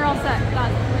okay, then you're all set.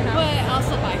 Done. You know. But I'll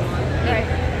still buy more. Right.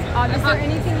 Is there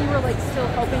anything you were like still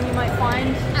hoping you might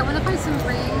find? I want to find some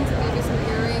rings, maybe some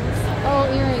earrings. Oh,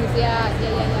 earrings. Yeah.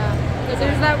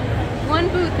 There's that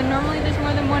one booth, and normally there's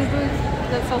more than one booth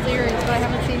that sells earrings, but I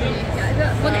haven't seen any.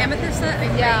 Yeah, one amethyst set. I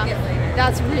might get later.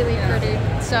 That's really pretty.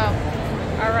 So,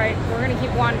 all right, we're gonna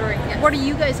keep wandering. Yes. What are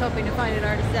you guys hoping to find at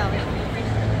Artist Alley?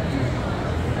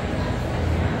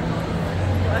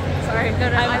 Sorry,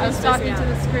 I was talking to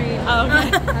the screen. Oh, okay.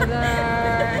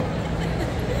 Heather.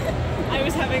 I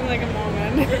was having like a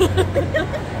moment.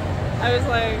 I was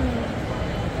like,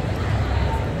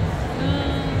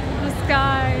 the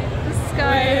sky is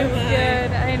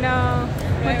good. I know.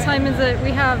 What time is it?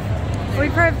 We probably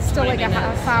have still like a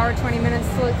half hour, 20 minutes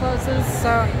till it closes.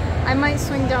 So I might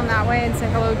swing down that way and say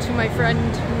hello to my friend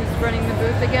who's running the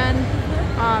booth again,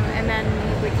 and then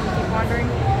we can keep wandering.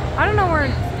 I don't know where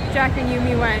Jack and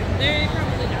Yumi went. they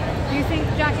probably don't. Do you think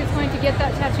Jack is going to get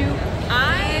that tattoo?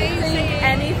 I think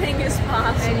anything is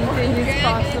possible. Anything is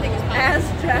possible. As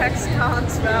Jack's con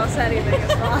spouse, anything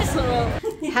is possible.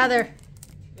 Heather.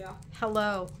 Yeah.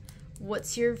 Hello.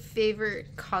 What's your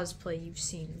favorite cosplay you've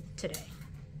seen today?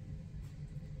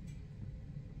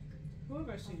 Who have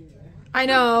I seen today? I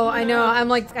know. I'm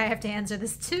like, I have to answer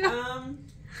this too.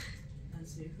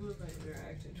 Let's see. Who have I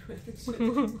interacted with?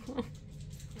 Who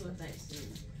have I seen?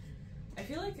 I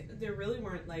feel like there really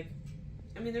weren't like.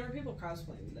 I mean, there were people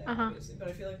cosplaying today, obviously, but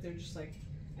I feel like they're just like.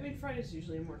 I mean, Friday's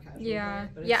usually a more casual Yeah. day,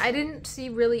 but Yeah, it's I like, didn't see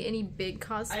really any big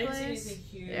cosplays. I didn't see anything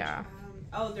huge. Yeah.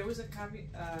 Oh, there was a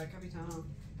Capitano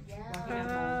walking down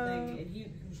the thing, and he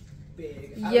was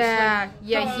big. I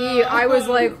was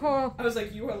like, oh. I was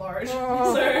like, you are large,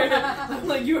 Oh. sir. I'm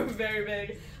like, you are very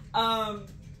big.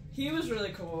 He was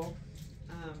really cool.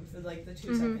 For like the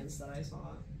 2 seconds that I saw.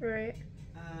 Right.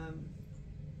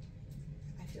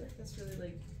 I feel like that's really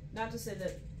like. Not to say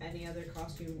that any other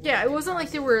costume. Yeah, it wasn't like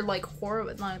they were like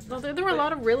horrible. Like, there were a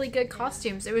lot of really good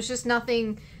costumes. It was just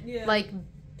nothing like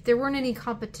there weren't any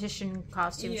competition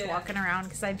costumes walking around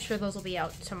because I'm sure those will be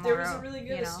out tomorrow. There was a really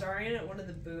good Astarian at one of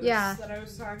the booths that I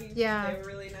was talking to. Yeah. They were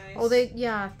really nice. Oh, they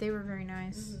were very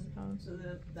nice. So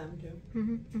them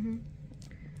too.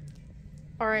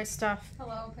 All right, stuff.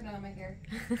 Hello, put it on my hair.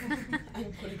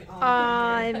 I'm putting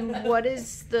on. What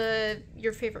is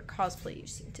your favorite cosplay you've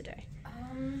seen today?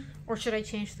 Or should I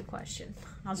change the question?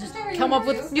 I'll just come up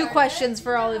with new questions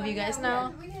for all of you guys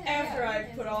now. After I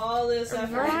put all this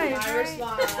effort into my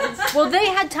response. Well, they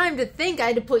had time to think. I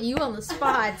had to put you on the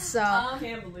spot, so. I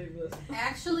can't believe this.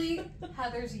 Actually,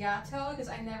 Heather's Yato, because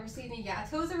I never see any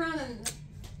Yatos around, and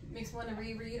makes me want to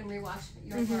reread and rewatch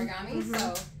Your Origami.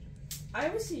 So I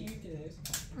always see Yukine's.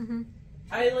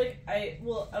 I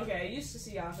used to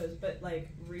see Yatos, but like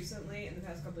recently, in the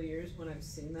past couple of years, when I've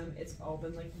seen them, it's all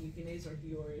been like Yukine's or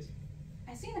Hyoris.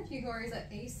 I've seen a few Gories at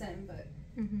ASIN, but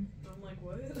I'm like,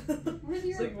 what? Where's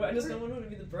It's like, why does no one want to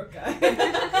be the broke guy?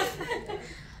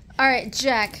 All right,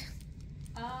 Jack.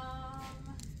 I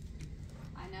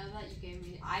know that you gave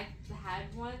me. I had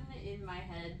one in my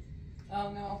head. oh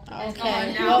no.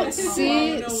 Okay. now.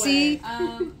 See.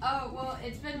 Oh well,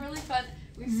 it's been really fun.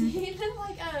 We've seen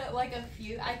like a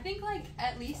few. I think like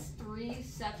at least 3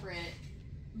 separate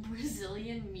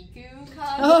Brazilian Miku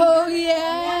cosplays. Oh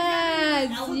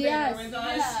yes, Elevator yes. with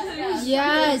us.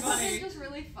 Yes. It was just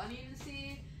really funny to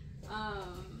see.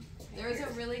 There was a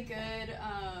really good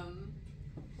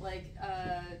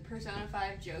Persona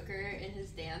 5 Joker in his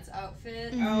dance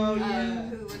outfit. Oh yeah.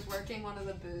 Who was working one of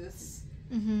the booths.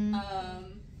 And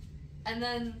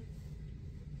then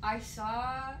I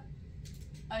saw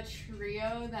a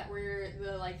trio that were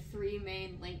the like 3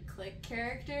 main Link Click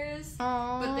characters,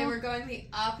 but they were going the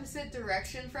opposite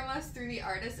direction from us through the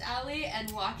artist alley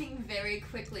and walking very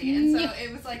quickly. And so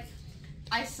it was like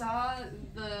I saw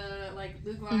the like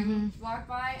Lu Guang walk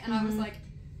by, and I was like,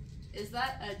 "Is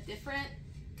that a different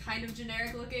kind of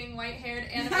generic looking white haired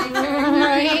anime character?"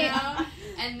 Right. You know?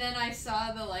 And then I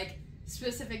saw the like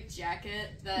specific jacket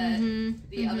that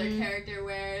the other character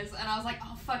wears, and I was like,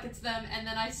 oh fuck, it's them. And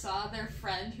then I saw their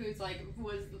friend who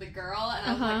was the girl, and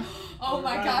I was like, oh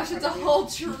my gosh, it's a whole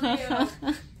trio.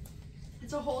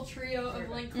 It's a whole trio of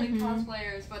Link Click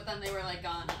cosplayers, but then they were like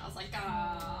gone, and I was like,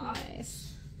 ah. Nice.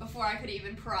 Before I could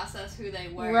even process who they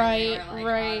were, Right, they were, like,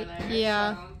 right, out of there.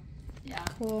 yeah. So, yeah.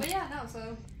 Cool. But yeah, no,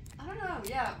 so I don't know.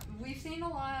 Yeah, we've seen a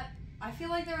lot. I feel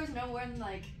like there was no one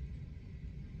like.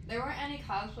 There weren't any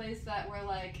cosplays that were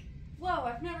like, whoa,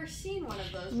 I've never seen one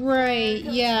of those before, Right, because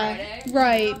it's yeah, Friday,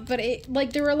 right. you know?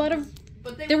 But there were a lot of.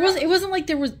 But they It were, wasn't like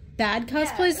there was bad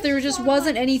cosplays. it there was just a lot of,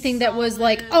 wasn't like, anything that was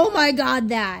like, solid, oh my god,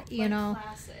 that you like, know.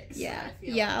 classics, Yeah, I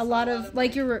feel. yeah. We A saw lot of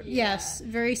like yeah. yes,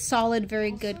 very solid,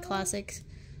 very good Also, classics.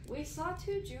 We saw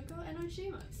 2 Junko and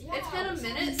Oshimas. Yeah, It's been a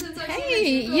minute since I've Hey,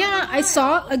 seen a Junko yeah, in a I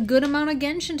saw while. a good amount of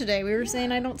Genshin today. We were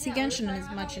saying I don't see Yeah, we were Genshin talking as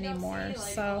about much how we don't anymore. see, like, a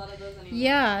So lot of those anymore.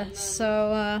 yeah, And then,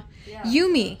 so yeah,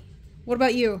 Yumi, what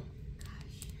about you?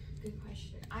 Good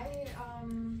question.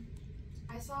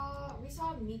 We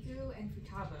saw Miku and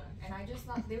Futaba, and I just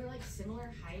thought they were like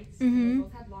similar heights. And they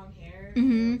both had long hair.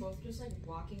 And they were both just like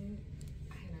walking.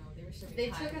 I don't know. They were so. They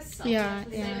took a selfie Yeah, at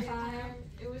the yeah. same time.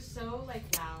 It was so like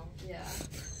wow. Yeah.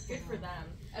 Good for them.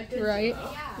 A good Right. duo.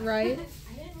 Yeah. Right.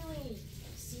 I didn't really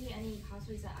see any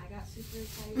cosplays that I got super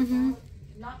excited Mhm. about.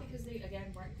 Not because they again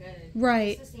weren't good.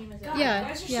 Right. It's the same as God, Yeah,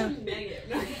 why is yeah. so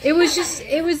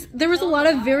negative? There was a lot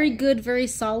of very good, very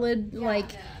solid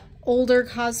like Yeah. older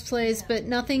cosplays, Yeah. but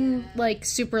nothing Yeah. like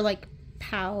super like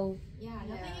pow. Yeah, nothing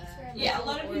Yeah. experimental. Yeah, a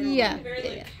lot of or- people Yeah. did very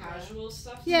like Yeah. casual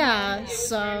stuff. Yeah, It was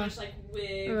so- very much like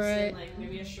wigs Right. and like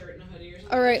maybe a shirt and a hoodie or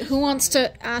something. All right, who wants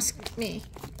to ask me?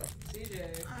 CJ,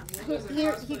 Who- what was a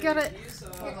here, cosplay you gotta- that you saw?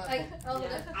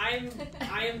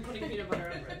 I am putting peanut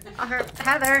butter on bread.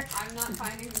 Heather. I'm not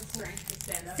finding the strength to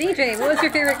stand up. CJ, what was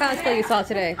your favorite cosplay you saw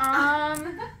today?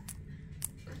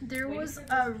 There was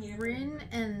a Rin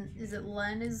and is it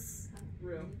Len is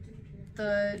Real.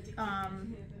 the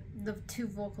two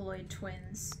Vocaloid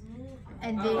twins,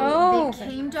 and they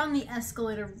came down the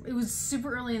escalator. It was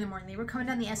super early in the morning. They were coming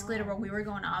down the escalator while we were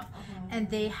going up, and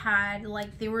they had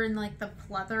like they were in like the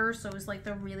pleather, so it was like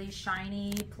the really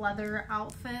shiny pleather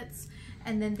outfits.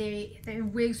 And then their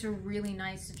wigs were really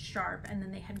nice and sharp, and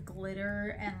then they had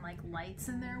glitter and like lights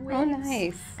in their wigs. Oh,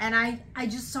 nice. And I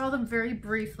just saw them very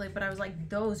briefly, but I was like,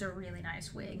 those are really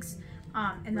nice wigs.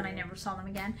 And then I never saw them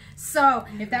again. So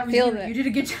if that was you did a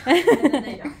good job.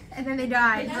 And then they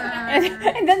died.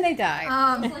 And then they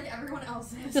died. Just like everyone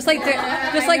else. Just like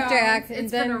Jack.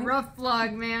 It's been a rough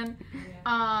vlog, man.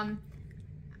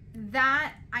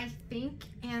 That I think,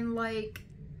 and like.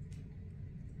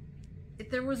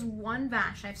 There was one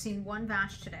Vash. I've seen one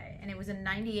Vash today, and it was a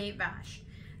 98 Vash,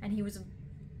 and he was a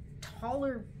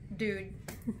taller dude,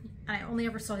 and I only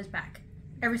ever saw his back.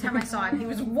 Every time I saw him, he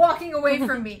was walking away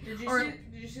from me. Did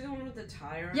you see the one with the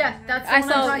tire? Yeah, that's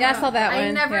the one I saw that one.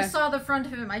 I never saw the front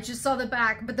of him. I just saw the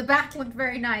back, but the back looked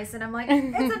very nice, and I'm like,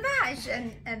 it's a Vash,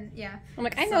 and yeah. I'm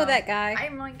like, I know that guy.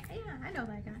 I'm like, yeah, I know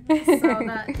that guy. So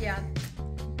that, yeah.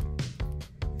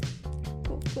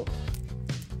 Cool.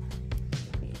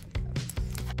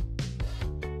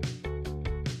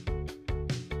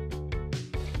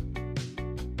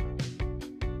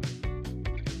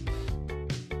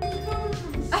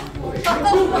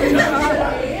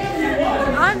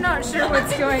 I'm not sure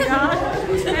what's going on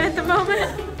at the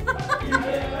moment.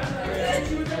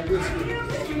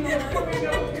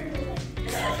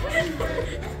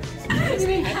 You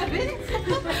mean Kevin?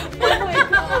 Oh my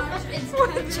gosh, it's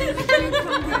Kevin.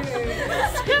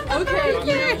 Okay,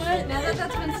 you know what? Now that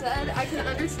that's been said, I can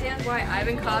understand why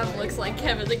Ivankov looks like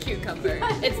Kevin the Cucumber.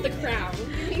 It's the crown.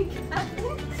 He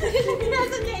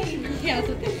has a name. He has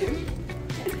a name.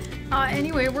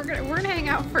 Anyway, we're gonna hang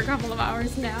out for a couple of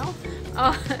hours now,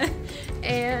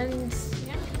 and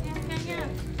yeah.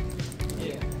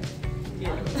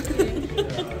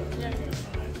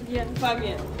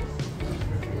 Fabian.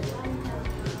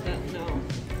 No,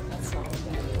 that's not what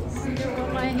that is. You don't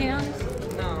want my hand?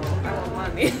 No, I want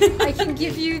money. I can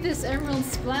give you this emerald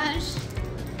splash.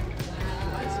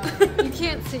 You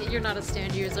can't see. You're not a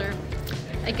stand user.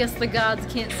 I guess the gods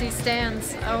can't see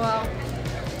stands. Oh well.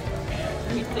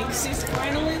 He thinks he's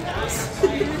finally lost.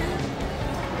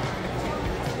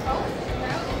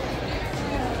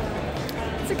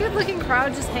 It's a good looking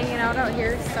crowd just hanging out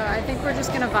here, so I think we're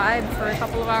just gonna vibe for a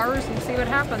couple of hours and see what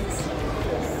happens.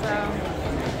 So,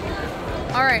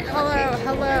 all right,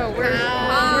 hello. We're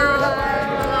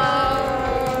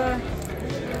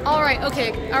all right,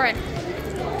 okay, all right.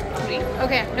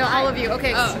 Okay, no, all of you.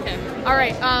 Okay. Oh, okay. All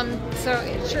right. So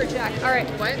sure, Jack. All right.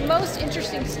 What? Most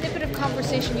interesting snippet of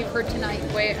conversation you've heard tonight.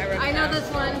 Wait, I know this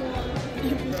one.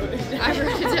 I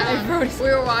wrote it down. We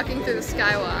were walking through the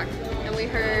skywalk, and we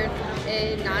heard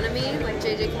a Nanami, like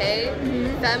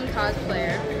JJK, femme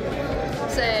cosplayer,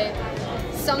 say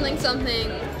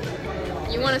something.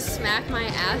 You want to smack my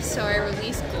ass, so I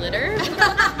release glitter.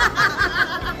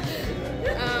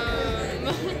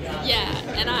 Yeah,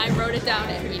 and I wrote it down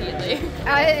immediately.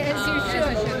 As you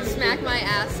should. Smack my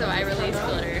ass, so I release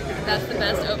glitter. That's the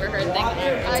best overheard thing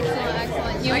ever.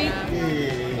 Excellent. Yui?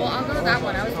 Well, I'll go with that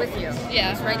one. I was with you.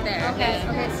 Yeah. It's right there. Okay.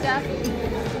 Okay, Steph.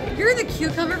 You're the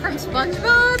cucumber from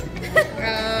SpongeBob?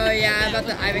 Oh, yeah, about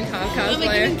the Ivankov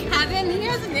cosplayer. You mean Kevin? He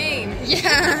has a name.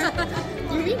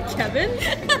 Yeah. You mean Kevin?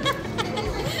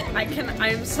 I can't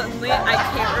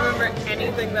remember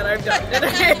anything that I've done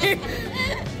today.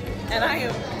 And I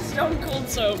am stone cold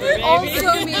sober, baby.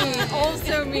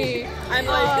 Also me. I'm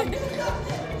like,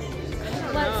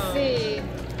 let's see.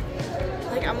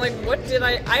 Like, I'm like, what did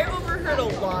I overheard a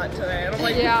lot today. And I'm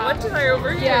like, Yeah. what did I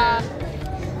overhear? Yeah.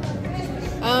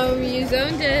 You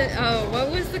zoned in. Oh,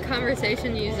 what was the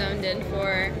conversation you zoned in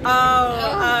for?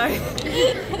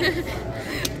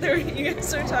 You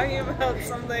guys are talking about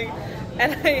something,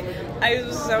 and I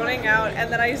was zoning out,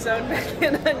 and then I zoned back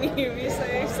in on Yumi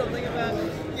saying something about,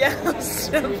 yeah, I'll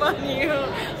step on you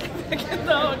back in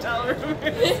the hotel room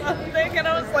or something, and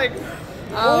I was like,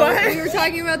 what? We were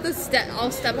talking about the I'll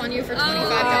step on you for $25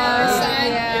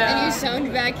 sign, and you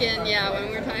zoned back in, when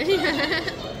we were talking.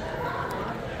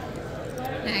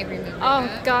 I remember.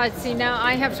 Oh God! See, now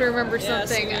I have to remember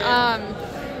something.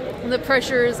 The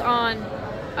pressure is on.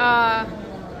 I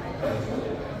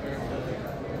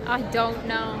don't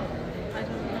know.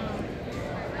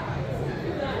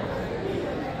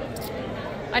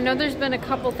 I know there's been a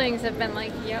couple things that have been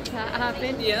like, yep, that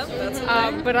happened. Yep, that's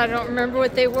okay. But I don't remember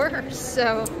what they were.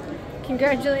 So,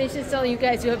 congratulations to all you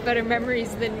guys who have better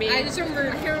memories than me. I can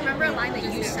remember a line that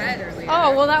you said earlier.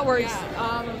 Oh, well, that works.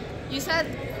 You said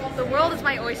The world is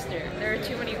my oyster. There are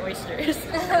too many oysters.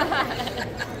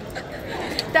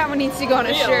 That one needs to go on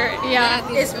a shirt. Yeah,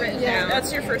 It's written down.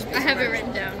 That's your first piece I have of it merch.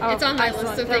 written down. Oh, It's on my excellent.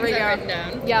 list of There things we I've go. written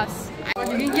down. Yes. You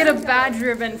can get a badge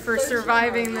ribbon for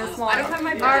surviving this long. I don't have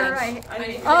my badge. All right. I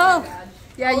need Oh,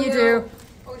 yeah, you do.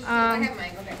 Oh, shoot, I have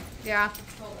mine. Okay. Yeah.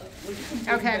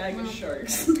 Okay. Bag of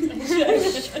sharks.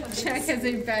 Jack has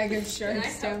a bag of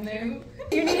sharks down there.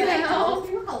 You need help.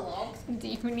 Do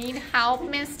you need help,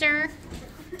 mister?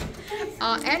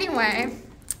 Anyway,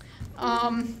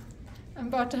 I'm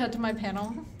about to head to my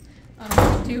panel.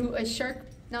 Do a shark,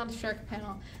 not a shark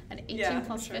panel, an 18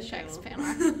 plus shark fish X panel.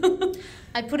 panel.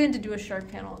 I put in to do a shark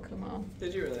panel at Kumo.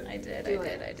 Did you really? I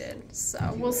did. So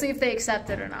we'll see if they accept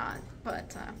it or not.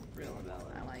 But Real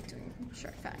about I like doing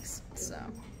shark facts. So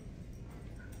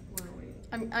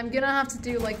I'm gonna have to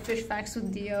do like fish facts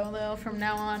with Dio though from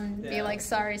now on. Be Yeah. like,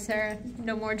 sorry, Sarah,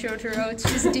 no more Jotaro. It's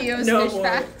just Dio's No fish more.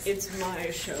 facts. It's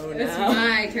my show It's now.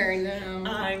 my turn now.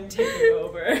 I'm taking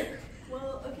over.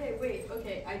 Well, okay, wait,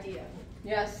 okay, idea.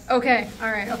 Yes. Okay.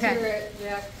 All right. Okay. It,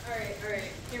 Jack. Alright,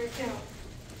 here we go.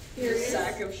 Your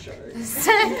sack of sharks.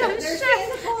 Santa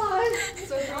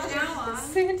So from now on,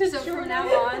 Santa's from now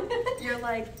on, you're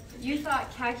like, you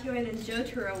thought Kakyoin and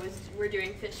Jotaro were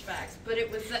doing fish facts, but it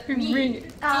was me,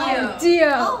 Oh,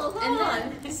 Dio.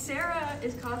 And then Sarah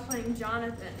is cosplaying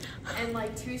Jonathan, and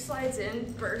like 2 slides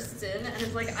in, bursts in, and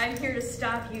is like, I'm here to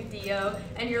stop you, Dio.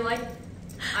 And you're like,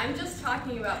 I'm just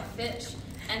talking about fish.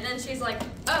 And then she's like,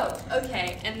 oh,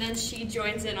 okay. And then she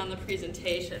joins in on the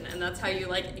presentation, and that's how you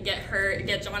like get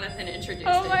Jonathan introduced.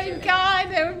 Oh my into it.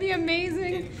 God, that would be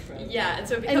amazing. Yeah, and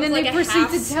so it becomes And then like they a proceed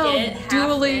half to tell skit, half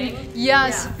dueling. thing.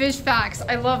 Yes, Yeah. fish facts.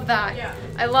 I love that. Yeah.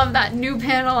 I love that new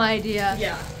panel idea.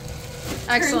 Yeah.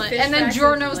 Excellent. fish And then facts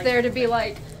Giorno's into, like- there to be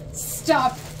like,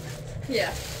 stop.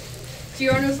 Yeah.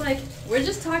 Giorno's like, we're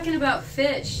just talking about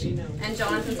fish. And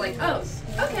Jonathan's like, oh,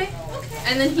 okay.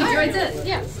 And then he joins in.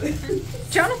 Yeah.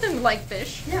 Jonathan would like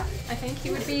fish. Yeah. I think he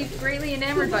would be greatly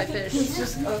enamored by fish.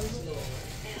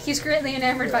 He's greatly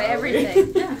enamored by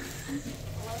everything. Yeah.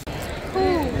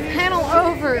 Ooh, panel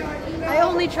over. I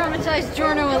only traumatized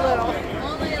Giorno a little.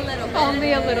 Only a little bit.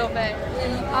 Only a little bit.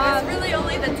 It's really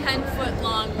only the 10-foot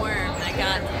long worm that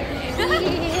got to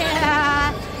me.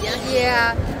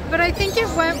 Yeah. But I think it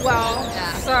went well.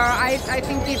 Yeah. So I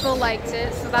think people liked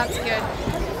it, so that's good.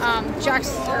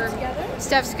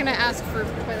 Steph's gonna ask for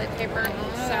toilet paper.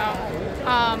 So,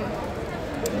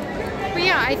 but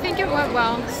yeah, I think it went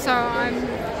well. So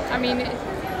I mean, it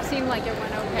seemed like it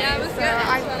went okay. Yeah, it was So good. It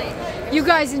was funny. you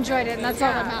guys enjoyed it, and that's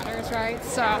all that matters, right?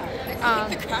 So,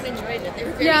 The crowd enjoyed it. They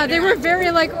were very yeah, they were very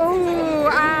like, ooh,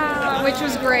 ah, which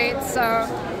was great. So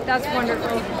that's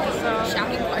wonderful. So.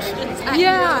 shouting questions.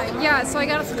 Yeah, so I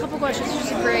got a couple questions,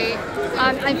 which is great.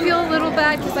 I feel a little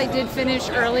bad because I did finish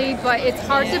early, but it's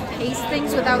hard to pace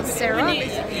things without Sarah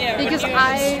because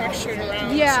exactly.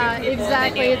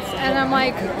 And I'm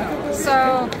like,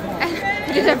 so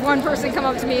I did have one person come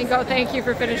up to me and go, thank you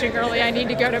for finishing early, I need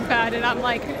to go to bed, and I'm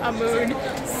like, a mood.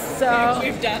 So,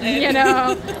 We've done it. you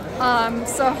know,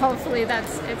 so hopefully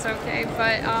it's okay.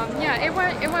 But yeah, it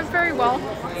went very well.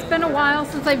 It's been a while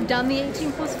since I've done the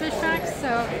 18 plus fish facts,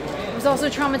 so it was also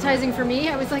traumatizing for me.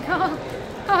 I was like, oh,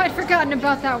 I'd forgotten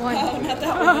about that one. Oh, not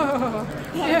that one.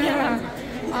 Yeah.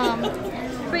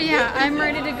 But yeah, I'm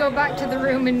ready to go back to the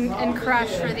room and crash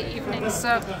for the evening.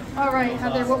 So, all right,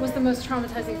 Heather, what was the most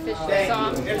traumatizing fish you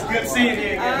saw? It's good seeing you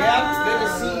again. Yeah, it's good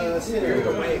to see you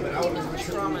too.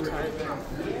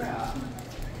 Traumatizing.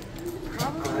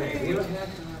 Probably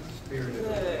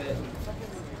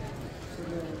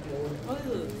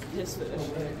his fish.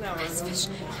 No, it's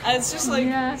just like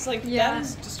it's like that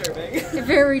is disturbing.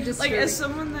 Very disturbing. Like as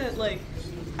someone that like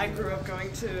I grew up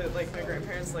going to like my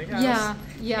grandparents' lake house.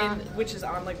 Yeah. Which is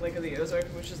on like Lake of the Ozark,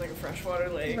 which is like a freshwater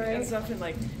lake and stuff, and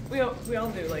like we all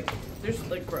knew like there's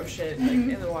like gross shit like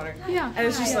in the water. Yeah. And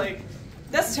it's just like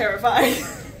that's terrifying.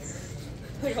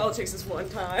 Like all it takes is one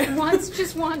time.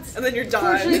 Just once. And then you're done.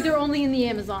 Fortunately, they're only in the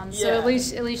Amazon, so Yeah. at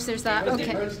least there's that.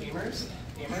 Okay. Gamers?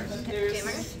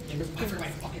 There's I forgot my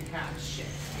fucking hat. Shit.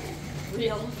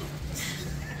 Real.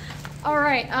 All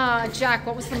right, Jack,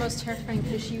 what was the most terrifying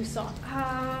fish you saw?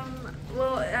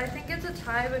 Well, I think it's a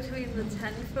tie between the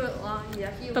 10-foot long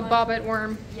yucky The one. bobbit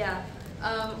worm. Yeah.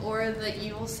 Or the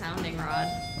evil sounding rod.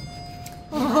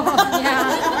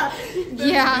 Yeah.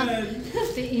 Yeah.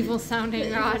 The evil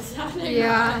sounding rod.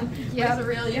 Yeah. Yeah. It's a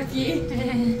real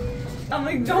yucky. I'm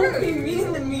like, don't be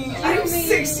mean to me. I'm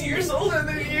 6 years older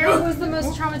than What you. was the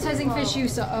most traumatizing fish you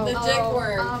saw? The dick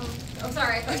worm. I'm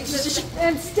sorry. I thought you said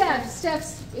And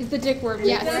Steph's is the dick worm.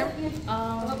 Yes.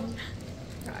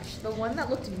 Gosh, the one that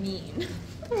looked mean.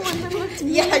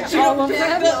 Yeah, all of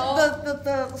them.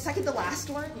 The second to last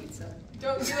one.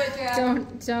 Don't do it, Jack.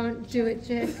 Don't do it,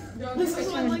 Jack. This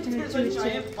is when like there's a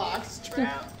giant box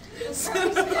trap.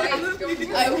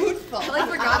 I would fall. I like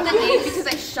forgot the name because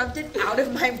I shoved it out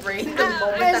of my brain the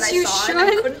moment that I saw it.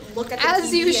 I couldn't look at the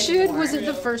As TV you should. anymore. Was it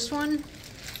the first one?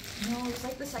 No, it was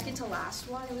like the second to last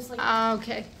one. It was like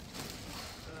Okay.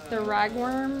 The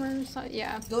ragworm or something?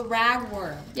 Yeah. the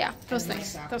ragworm. Yeah, those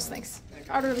things. Those things.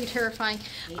 Utterly terrifying.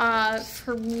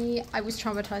 For me, I was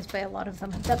traumatized by a lot of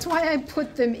them. That's why I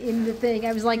put them in the thing.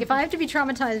 I was like, if I have to be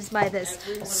traumatized by this,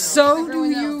 so do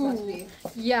you.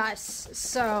 Yes.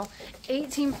 So,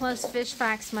 18 plus fish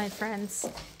facts, my friends.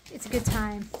 It's a good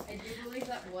time. I do believe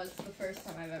that was the first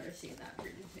time I've ever seen that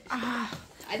presentation.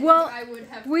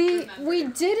 We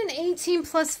did an 18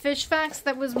 plus fish facts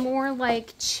that was more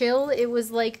like chill. It was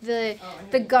like the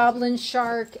goblin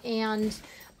shark and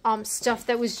stuff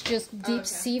that was just deep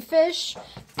sea fish,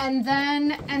 and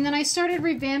then I started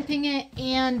revamping it,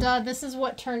 and this is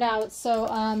what turned out.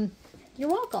 So you're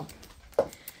welcome.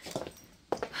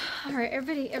 All right,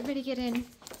 everybody get in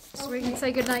so we can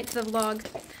say goodnight to the vlog,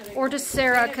 or to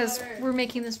Sarah, because we're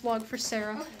making this vlog for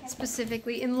Sarah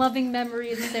specifically in loving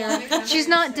memory of Sarah. She's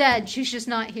not dead, she's just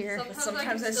not here.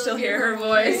 Sometimes I still hear her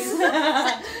voice.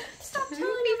 Stop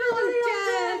telling people I'm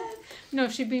dead. No,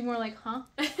 she'd be more like, huh?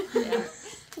 Yeah.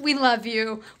 We love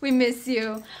you. We miss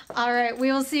you. All right,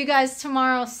 we will see you guys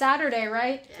tomorrow, Saturday,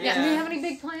 right? Yeah. Do you have any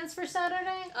big plans for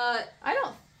Saturday? I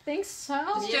don't think so.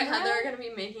 Me and Heather are gonna be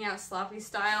making out sloppy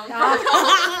style.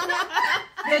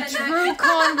 The true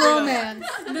con romance.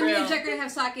 Then me and Jack are gonna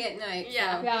have sake at night.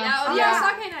 Yeah. So. Yeah.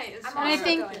 Sake night is And I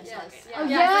think, Oh,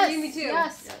 yes, me too.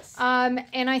 yes.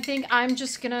 And I think I'm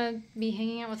just gonna be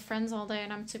hanging out with friends all day,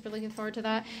 and I'm super looking forward to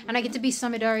that. And I get to be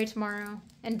Samidari tomorrow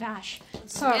and Vash.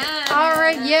 So, all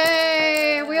right,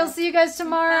 yay! We'll see you guys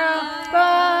tomorrow.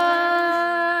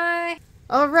 Bye.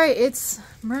 All right, it's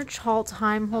merch haul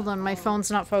time. Hold on, my phone's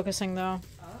not focusing though.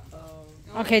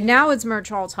 Okay, now it's merch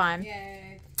haul time. Yay.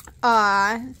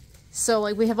 So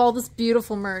like we have all this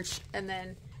beautiful merch, and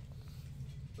then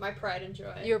My pride and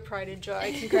joy. your pride and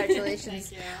joy. Congratulations.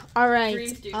 Thank you. All right,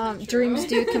 Dreams do come true. dreams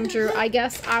do come true. I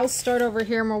guess I'll start over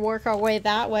here and we'll work our way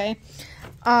that way.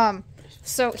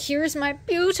 So here's my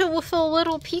beautiful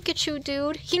little Pikachu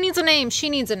dude. He needs a name. She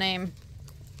needs a name.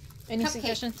 Any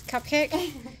suggestions?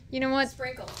 Cupcake? You know what?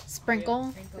 Sprinkle.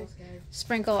 Sprinkle.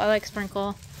 Sprinkle. I like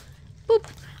Sprinkle. Boop.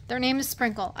 Their name is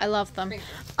Sprinkle. I love them.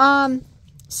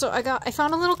 So I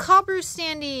found a little Cabru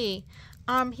standee.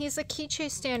 He's a keychain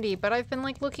standee, but I've been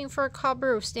like looking for a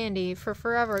Cabru standee for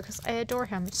forever because I adore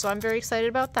him. So I'm very excited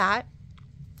about that.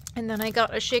 And then I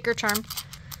got a shaker charm.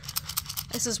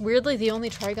 This is weirdly the only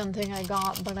Trigun thing I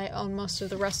got, but I own most of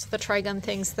the rest of the Trigun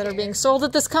things that are being sold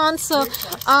at this con, so,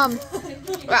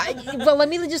 well, let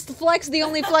me just flex the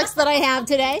only flex that I have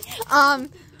today.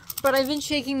 But I've been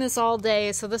shaking this all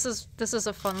day, so this is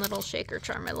a fun little shaker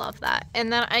charm. I love that.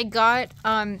 And then I got,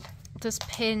 this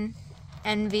pin,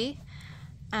 Envy,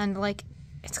 and, like,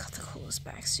 it's got the coolest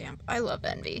back stamp. I love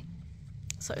Envy.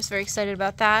 So I was very excited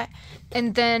about that.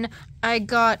 And then I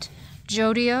got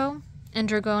Jodio and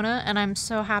Dragona, and I'm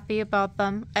so happy about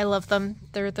them. I love them.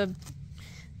 They're the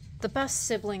best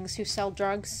siblings who sell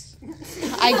drugs,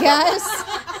 I guess.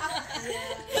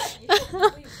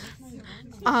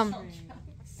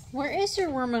 Where is your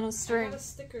worm on a string? I got a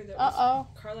sticker that was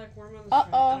Carlac worm on the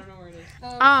string. I don't know where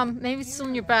it is. Maybe it's still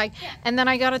in your bag. And then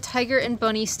I got a Tiger and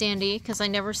Bunny standee because I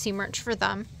never see merch for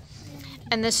them.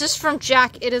 And this is from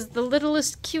Jack. It is the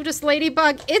littlest, cutest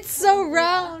ladybug. It's so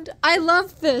round. I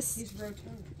love this. He's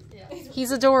rotund.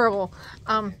 He's adorable.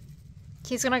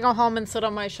 He's gonna go home and sit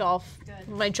on my shelf,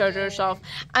 my JoJo shelf.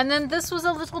 And then this was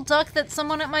a little duck that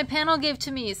someone at my panel gave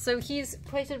to me, so he's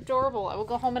quite adorable. I will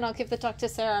go home and I'll give the duck to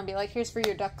Sarah and be like, here's for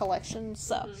your duck collection.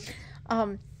 So,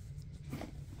 Might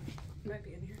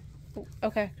be in here.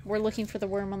 okay, we're looking for the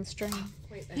worm on the string.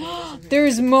 Wait, I know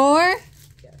There's more?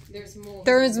 There's more.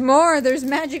 There's more. There's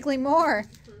magically more.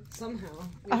 somehow.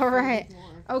 All right.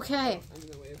 Okay. I'm in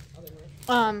the way of other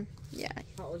merch. Yeah.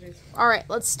 Apologies. All right,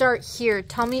 let's start here.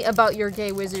 Tell me about your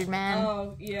gay wizard man.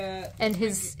 Oh, yeah. And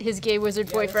his gay wizard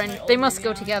Yeah, that's boyfriend. my They old must man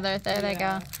go Yowie. together. There they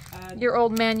go. Yeah. Your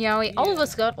old man Yowie. All of yeah.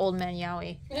 us got old man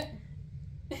Yowie.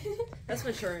 That's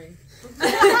maturing.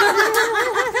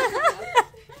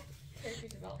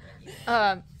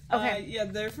 Okay. Yeah,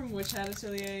 they're from Witch Hat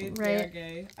Atelier. Right. They're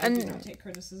gay. I And do not take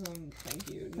criticism. Thank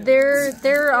you. No. They're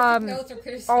Notes or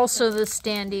criticism. also the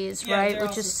standees, Yeah, right? they're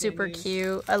Which is also super standees.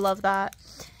 cute. I love that.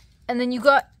 And then you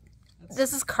got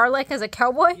this is Carlac as a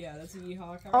cowboy? Yeah, that's a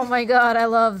yeehaw card. Oh my god, I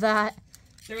love that.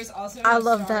 There was also I a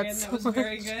love that Starion so that was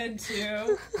very good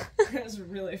too. It was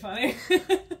really funny.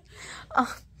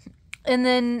 And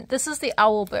then this is the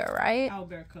owl bear, right? Owl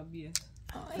bear cub, yes.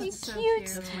 Oh, he's so cute.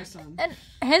 That's my son. And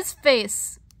his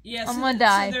face. Yeah, I'm gonna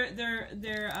die. So they're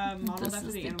modeled This after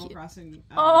is the the Animal cute. Crossing.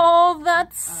 Oh,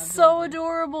 that's so building.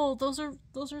 adorable. Those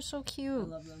are so I cute.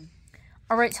 love them.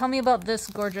 All right, tell me about this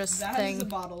gorgeous That thing. is a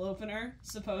bottle opener,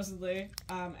 supposedly,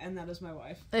 and that is my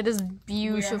wife. It is We are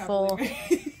beautiful. happily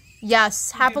married.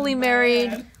 Yes, happily Good married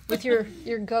man. with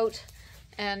your goat,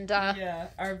 and Yeah,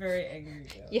 our very angry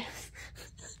goat. yes.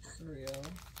 For real.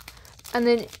 And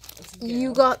then That's you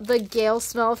Gale. got the Gale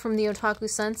smell from the Otaku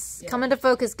Sense. Yeah. Come into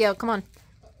focus, Gale. Come on.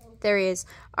 There he is.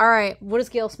 All right, what does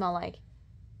Gale smell like?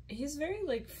 He's very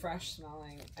like fresh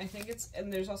smelling. I think it's,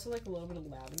 and there's also like a little bit of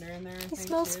lavender in there. I think,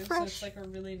 smells too, So fresh. it's like a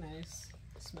really nice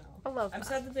smell. I love I'm that.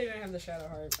 sad that they don't have the shadow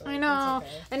heart. But I know.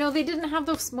 It's okay. I know they didn't have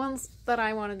those ones that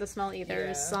I wanted to smell either.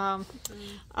 Yeah. So,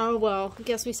 oh well. I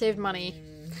guess we saved money.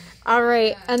 All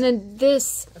right, and then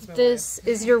this my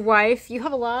is your wife. You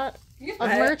have a lot of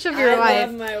merch of your I wife.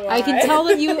 love my I can wife. tell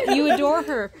that you adore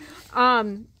her.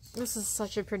 This is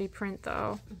such a pretty print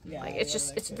though. Yeah, Like I it's love just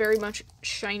that it's kid. very much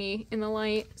shiny in the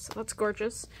light, so that's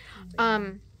gorgeous.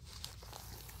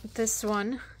 This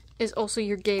one is also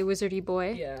your gay wizardy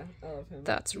boy. Yeah, I love him.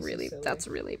 That's He's so really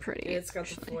silly. pretty. And it's got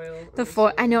the foil. The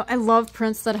foil. I know. I love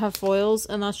prints that have foils,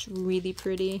 and that's really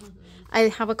pretty. I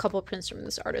have a couple prints from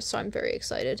this artist, so I'm very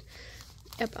excited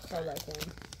about that.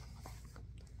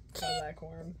 Cadillac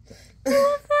worm. I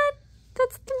love that.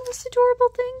 That's the most adorable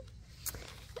thing.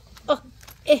 Oh,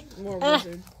 More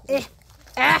wizard.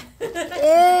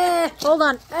 hold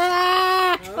on.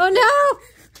 Oh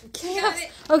no! Chaos.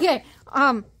 Okay.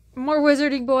 More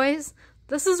wizarding boys.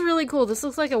 This is really cool. This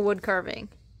looks like a wood carving.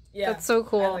 Yeah, That's so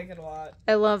cool. I like it a lot.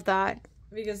 I love that.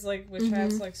 Because like Witch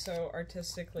Hat's like so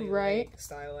artistically Right. like,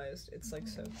 stylized. It's like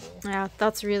so cool. Yeah,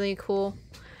 that's really cool.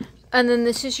 And then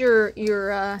this is your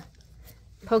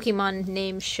Pokemon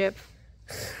name ship.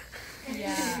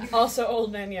 Yeah. Also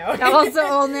Old Man Yowie. Also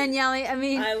Old Man Yowie. I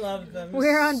mean, I love them.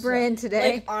 we're on brand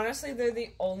today. Like honestly, they're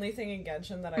the only thing in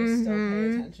Genshin that I still pay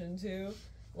attention to.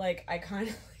 Like I kind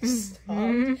of like stopped,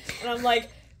 and I'm like,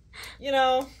 you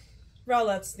know,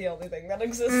 Rowlette's the only thing that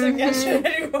exists in Genshin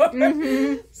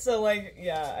anymore. So like,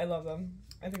 yeah, I love them.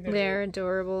 I think they're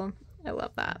adorable. I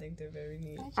love I that. think they're very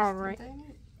neat. All right.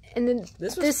 And then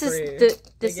This this was is free. this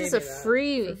They is gave a me that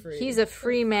free. for free. He's a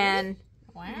free man.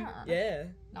 Wow. Yeah.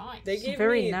 Nice. They gave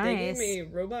Very me nice. They gave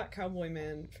me Robot Cowboy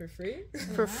Man for free.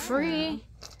 For free.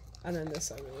 And then this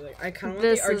I really like. I kind of want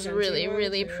This the is Argentine really one,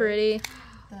 really too. pretty.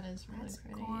 That is really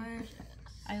pretty.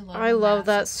 I love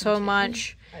that so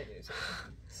much. I do too.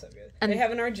 So good. And- they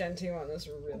have an Argentine one that's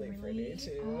really pretty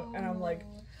too. And I'm like,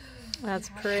 That's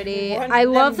pretty. want I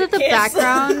love them that to the kiss.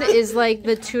 background is like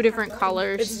the two different it's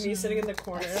colors. me sitting in the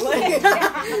corner. Like,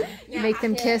 Make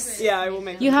them kiss. yeah, I will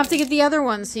make. You them have to get the other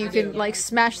one so you can like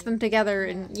smash them together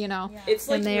and you know It's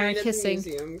like when they are night at the kissing.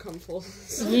 museum, come full.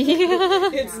 Yeah.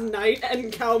 It's knight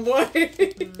and cowboy.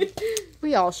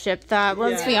 We all ship that.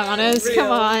 Let's be Yeah, honest. real.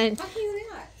 Come on.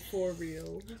 For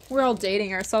real. We're all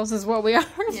dating ourselves is what we are.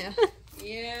 Yeah.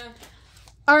 Yeah.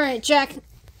 All right, Jack.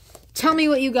 Tell me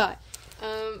what you got.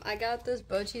 I got this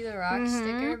Bochi the Rock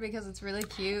sticker because it's really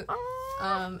cute.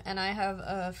 And I have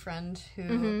a friend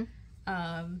who,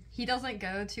 he doesn't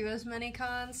go to as many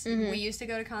cons. We used to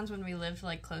go to cons when we lived,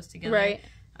 like, close together. Right.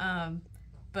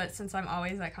 But since I'm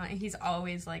always at con, he's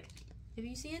always like, if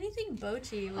you see anything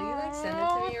Bochi, will you, like, send it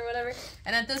to me or whatever?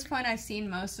 And at this point, I've seen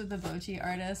most of the Bochi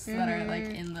artists that are, like,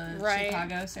 in the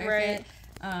Chicago circuit.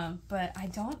 But I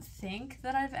don't think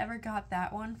that I've ever got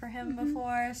that one for him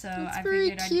before, so I very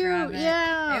figured I'd cute, grab it.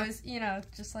 yeah. It was, you know,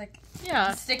 just like,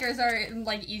 Yeah. stickers are,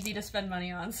 like, easy to spend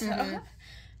money on, so.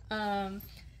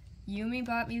 Yumi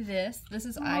bought me this. This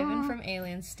is Ivan from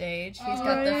Alien Stage. He's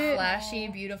got the flashy,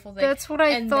 beautiful thing. That's what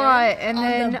I thought. And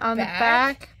then on the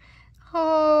back.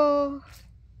 Oh.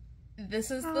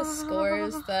 This is the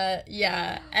scores that,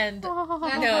 and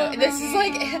no, this is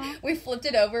like, we flipped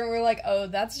it over and we're like, oh,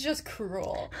 that's just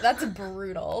cruel. That's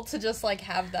brutal to just like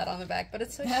have that on the back, but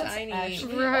it's so shiny.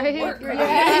 Right.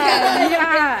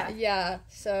 Yeah.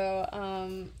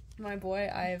 So, my boy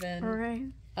Ivan. Right.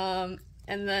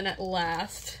 And then at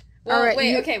last. Well, All right, wait.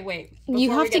 You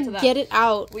Before have we get to that, get it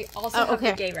out. We also Oh, have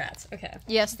okay. the gay rats. Okay.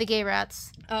 Yes, the gay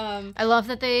rats. I love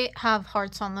that they have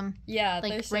hearts on them. Yeah,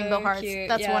 Like they're so rainbow hearts. cute.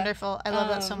 That's Yeah. wonderful. I love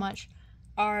that so much.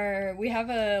 We have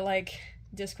a like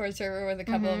Discord server with a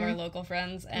couple of our local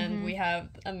friends, and we have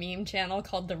a meme channel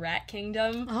called the Rat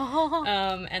Kingdom.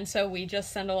 And so we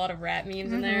just send a lot of rat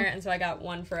memes in there, and so I got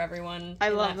one for everyone I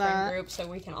in love that friend that. group, so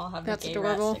we can all have That's the gay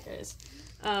adorable. rat stickers.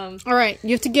 All right,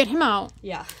 you have to get him out.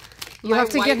 Yeah. You have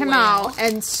to get him out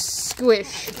and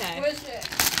squish. Okay.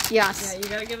 Yes. Yeah, you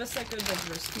gotta give us like a good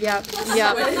risk. Yep.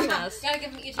 Gotta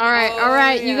give them each. All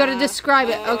right. You gotta describe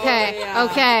it. Okay.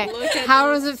 Okay.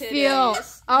 How does it feel?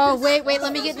 Oh, wait.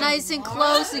 Let me get nice and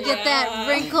close to get that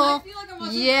wrinkle.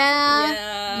 Yeah.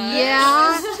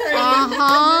 Yeah.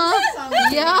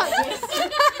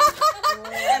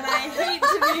 And I hate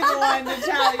to be the one to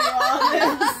tell you all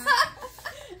this.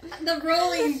 The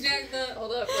rolling Jack,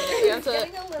 hold up, wait, you have to,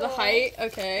 the height,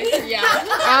 okay, yeah.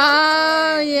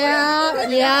 Oh, yeah,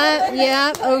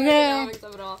 okay.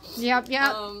 Yep.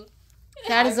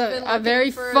 That is a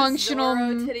very functional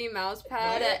Zorro titty mouse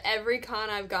pad at every con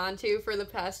I've gone to for the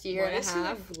past year and a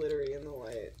half. Glittery in the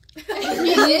light. It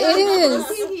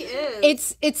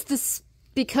is. It's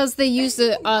because they use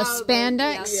the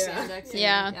spandex.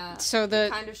 Yeah. So the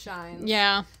kind of shines.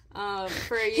 Yeah.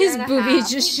 For a year His and a boobies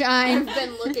half, just shine. I've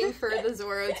been looking for the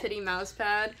Zorro titty mouse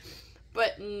pad,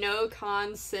 but no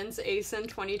con since ASIN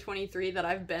 2023 that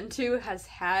I've been to has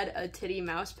had a titty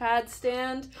mouse pad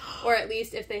stand, or at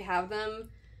least if they have them,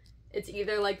 it's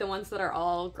either like the ones that are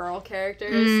all girl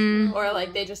characters, or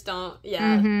like they just don't.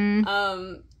 Yeah.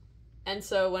 And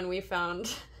so when we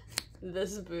found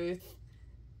this booth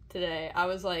today, I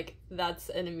was like, that's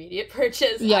an immediate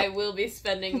purchase. Yep. I will be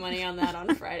spending money on that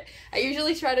on Friday. I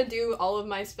usually try to do all of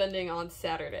my spending on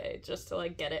Saturday just to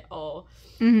like get it all,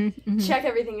 check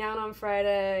everything out on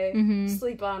Friday,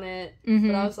 sleep on it.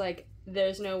 But I was like,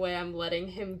 there's no way I'm letting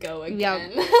him go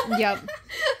again. Yep.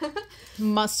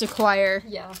 Must acquire.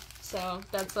 Yeah. So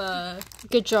that's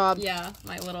good job. Yeah,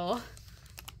 my little.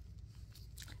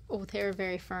 Oh, they're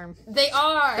very firm. They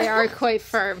are. They are quite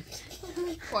firm.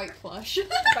 Quite plush.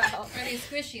 Are they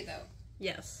squishy though?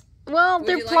 Yes. Well, Would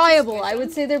they're you like to pliable. squish I would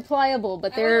them? say they're pliable,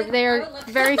 but I they're would love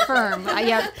very firm.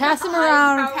 Yeah, pass them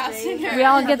around. We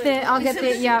all get the. I'll get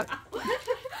the. Yeah.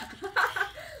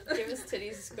 Give his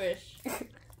titties a squish.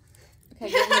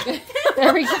 Okay.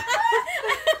 There we go.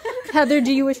 Heather,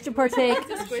 do you wish to partake?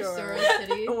 Squish Zorro's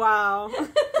titty. Wow.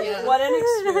 Yeah. What an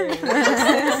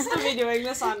experience to be doing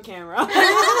this on camera.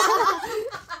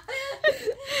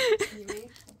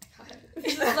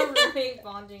 This is a roommate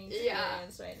bonding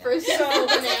experience right now. First so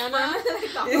banana.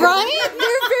 Right?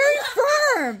 They're very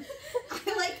firm. I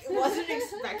wasn't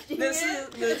expecting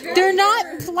it. They're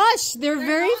not plush. They're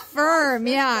very firm.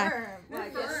 Yeah.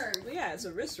 Yeah, it's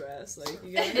a wrist rest. Like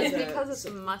you gotta It's do that. because it's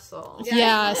muscle.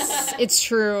 Yes, it's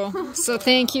true. So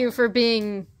thank you for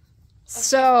being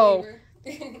so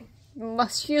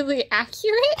muscularly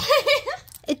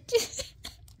accurate.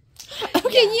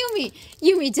 Okay,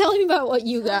 Yumi, tell me about what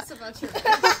you got. We're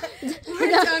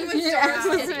done with Zorro's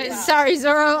titties. Sorry,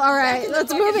 Zorro. All right,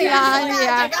 let's move on. Yeah.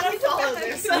 I gotta follow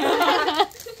this.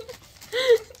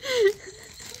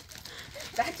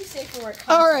 Back to safe work.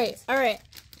 All right.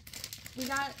 We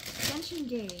got Genshin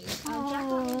Gaze. Jack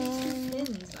got me these two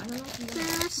pins. I don't know if you know.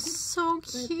 They're so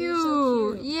cute. They're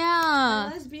so cute. Yeah.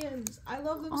 They're lesbians. I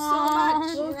love them so Aw.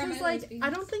 much. Well, because like I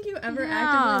don't think you ever Yeah.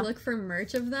 actively look for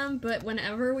merch of them, but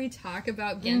whenever we talk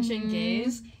about Genshin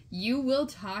Gaze, you will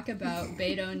talk about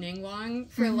Beidou Ningguang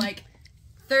for like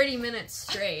 30 minutes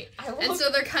straight. And so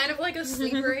they're kind of like a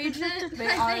sleeper agent. They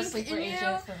are a sleeper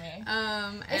agent for me.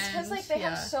 It's because like they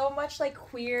have so much like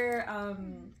queer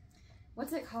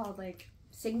what's it called, like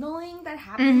signaling that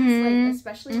happens, like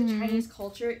especially in Chinese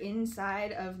culture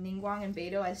inside of Ningguang and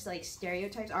Beidou as like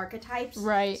stereotypes, archetypes.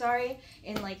 Right. Sorry,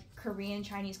 in like Korean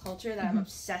Chinese culture that I'm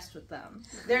obsessed with them.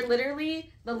 They're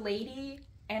literally the lady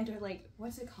and her like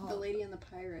what's it called? The Lady and the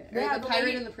Pirate. Yeah, Or the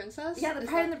Pirate and the Princess? Yeah, the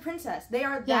Pirate and the Princess. They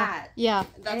are Yeah. that. Yeah.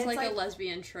 That's And it's like a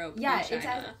lesbian trope Yeah, in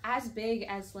China. it's as big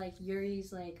as like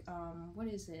Yuri's like what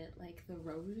is it? Like the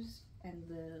rose and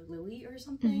the lily or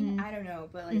something? I don't know,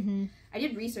 but like I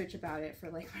did research about it for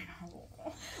like my novel.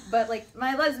 But like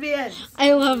my lesbians.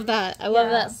 I love that. I love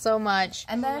that so much.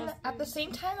 And then at the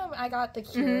same time I got the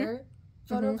Cure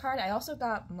photo card, I also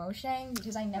got Moshang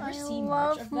because I never see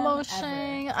much of them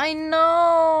Moshang. ever. I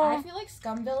know. I feel like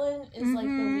Scum Villain is like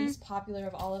the least popular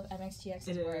of all of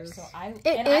MXTX's work. So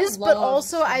It is, but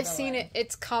also I've seen it.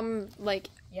 It's come like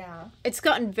it's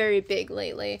gotten very big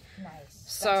lately. Nice.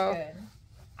 So that's good.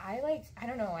 I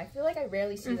don't know. I feel like I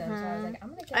rarely see them, so I was like, I'm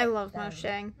gonna get I love them.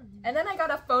 Moshang. And then I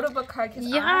got a photo book card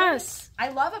because I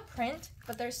love a print,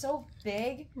 but they're so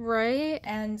big, right?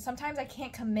 And sometimes I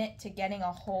can't commit to getting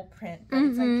a whole print. But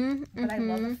it's like, but I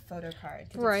love a photo card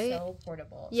because it's so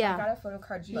portable. So I got a photo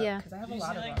card book because I have a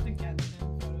lot of them.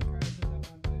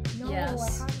 No,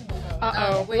 Yes. I haven't.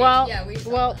 Uh-oh. Wait, Well, yeah, we saw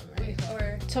well, them, right?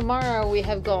 Or tomorrow we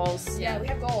have goals. Yeah, we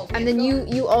have goals. And then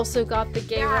you also got the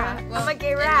gay rat. I'm a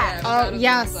gay rat. Oh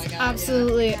yes,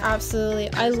 absolutely,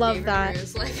 absolutely. I love that.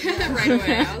 Like right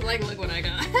away, I was like, look what I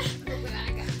got.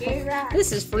 Gay rat.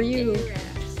 This is for you.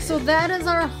 So that is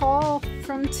our haul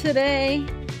from today.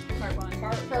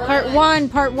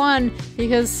 Part one,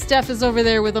 because Steph is over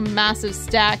there with a massive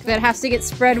stack that has to get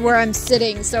spread where I'm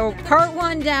sitting. So part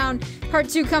 1 down, part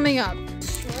 2 coming up.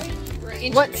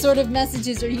 What sort of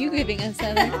messages are you giving us,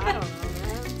 Evan? I don't know.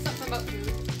 Something about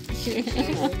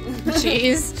food.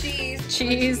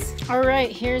 Cheese. All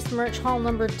right, here's merch haul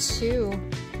number 2.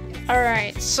 All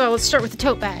right, so let's start with the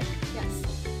tote bag. Yes.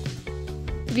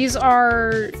 These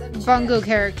are Bungo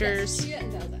characters. Yes,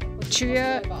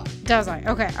 Chuya, Dazai.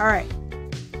 Okay, all right.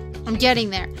 I'm getting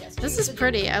there. This is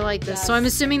pretty. I like this. So I'm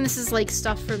assuming this is like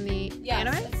stuff from the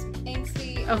anime? It's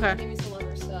angsty. Okay. Enemies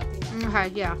deliver stuff. You know. Okay,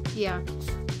 yeah.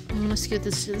 I'm gonna scoot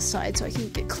this to the side so I can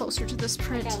get closer to this I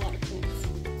print. got a lot of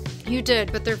prints. You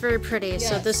did, but they're very pretty.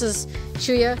 So Yes. this is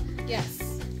Chuya. Yes.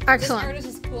 Excellent. This artist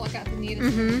is cool. I got the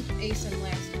neatest ASIN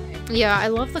last time. Yeah, I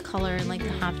love the color and like the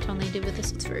halftone they did with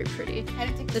this. It's very pretty. I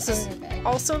didn't take This the is other bag.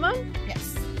 also them?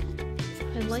 Yes.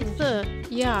 I like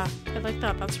I like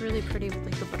that. That's really pretty with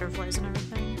like the butterflies and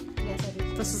everything. Yes, I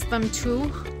do. This is them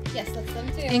too. Yes, that's them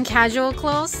too. In casual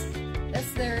clothes. That's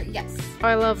their yes. Oh,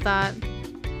 I love that.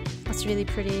 That's really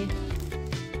pretty.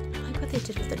 I like what they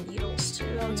did with the needles too.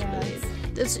 That's really,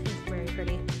 it's very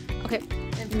pretty. Okay,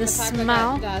 And from the Taco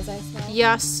smell. Dazai smell.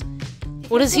 Yes.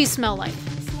 What does he smell like?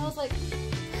 It smells like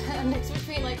a mix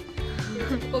between like your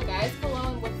typical guy's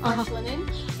cologne with fresh linen.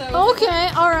 So Okay,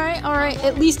 all right.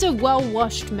 At least a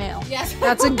well-washed male. Yes.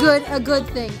 That's a good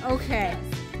thing. Okay.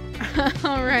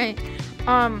 All right.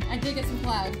 I did get some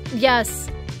cloud. Yes.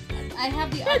 I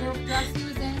have the other dress he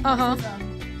was in. Uh-huh. This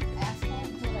is, asphalt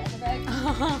in the other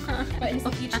bag. But it's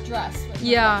like each dress. With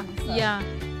Yeah, buttons, so. yeah.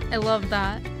 I love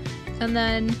that. And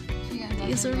then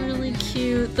these are really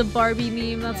cute. The Barbie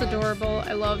meme, that's adorable.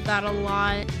 I love that a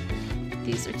lot.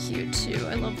 These are cute too.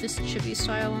 I love this chibi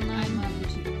style on I them. love the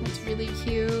chibi. It's really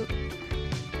cute.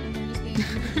 And they're just being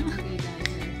gay guys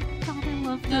here. God, I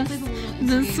love That's this. like a little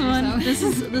This instigator, one.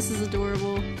 so. This is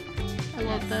adorable. I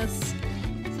love this.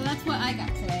 So that's what I got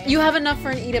today. You have enough for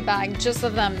an eat-a bag, just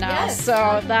of them now. Yes.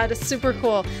 So that is super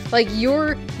cool. Like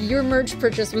your merch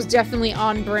purchase was definitely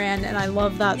on brand, and I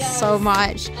love that so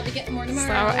much. I'll be getting more So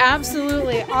tomorrow.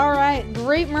 absolutely. All right,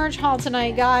 great merch haul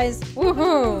tonight, guys.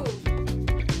 Woohoo!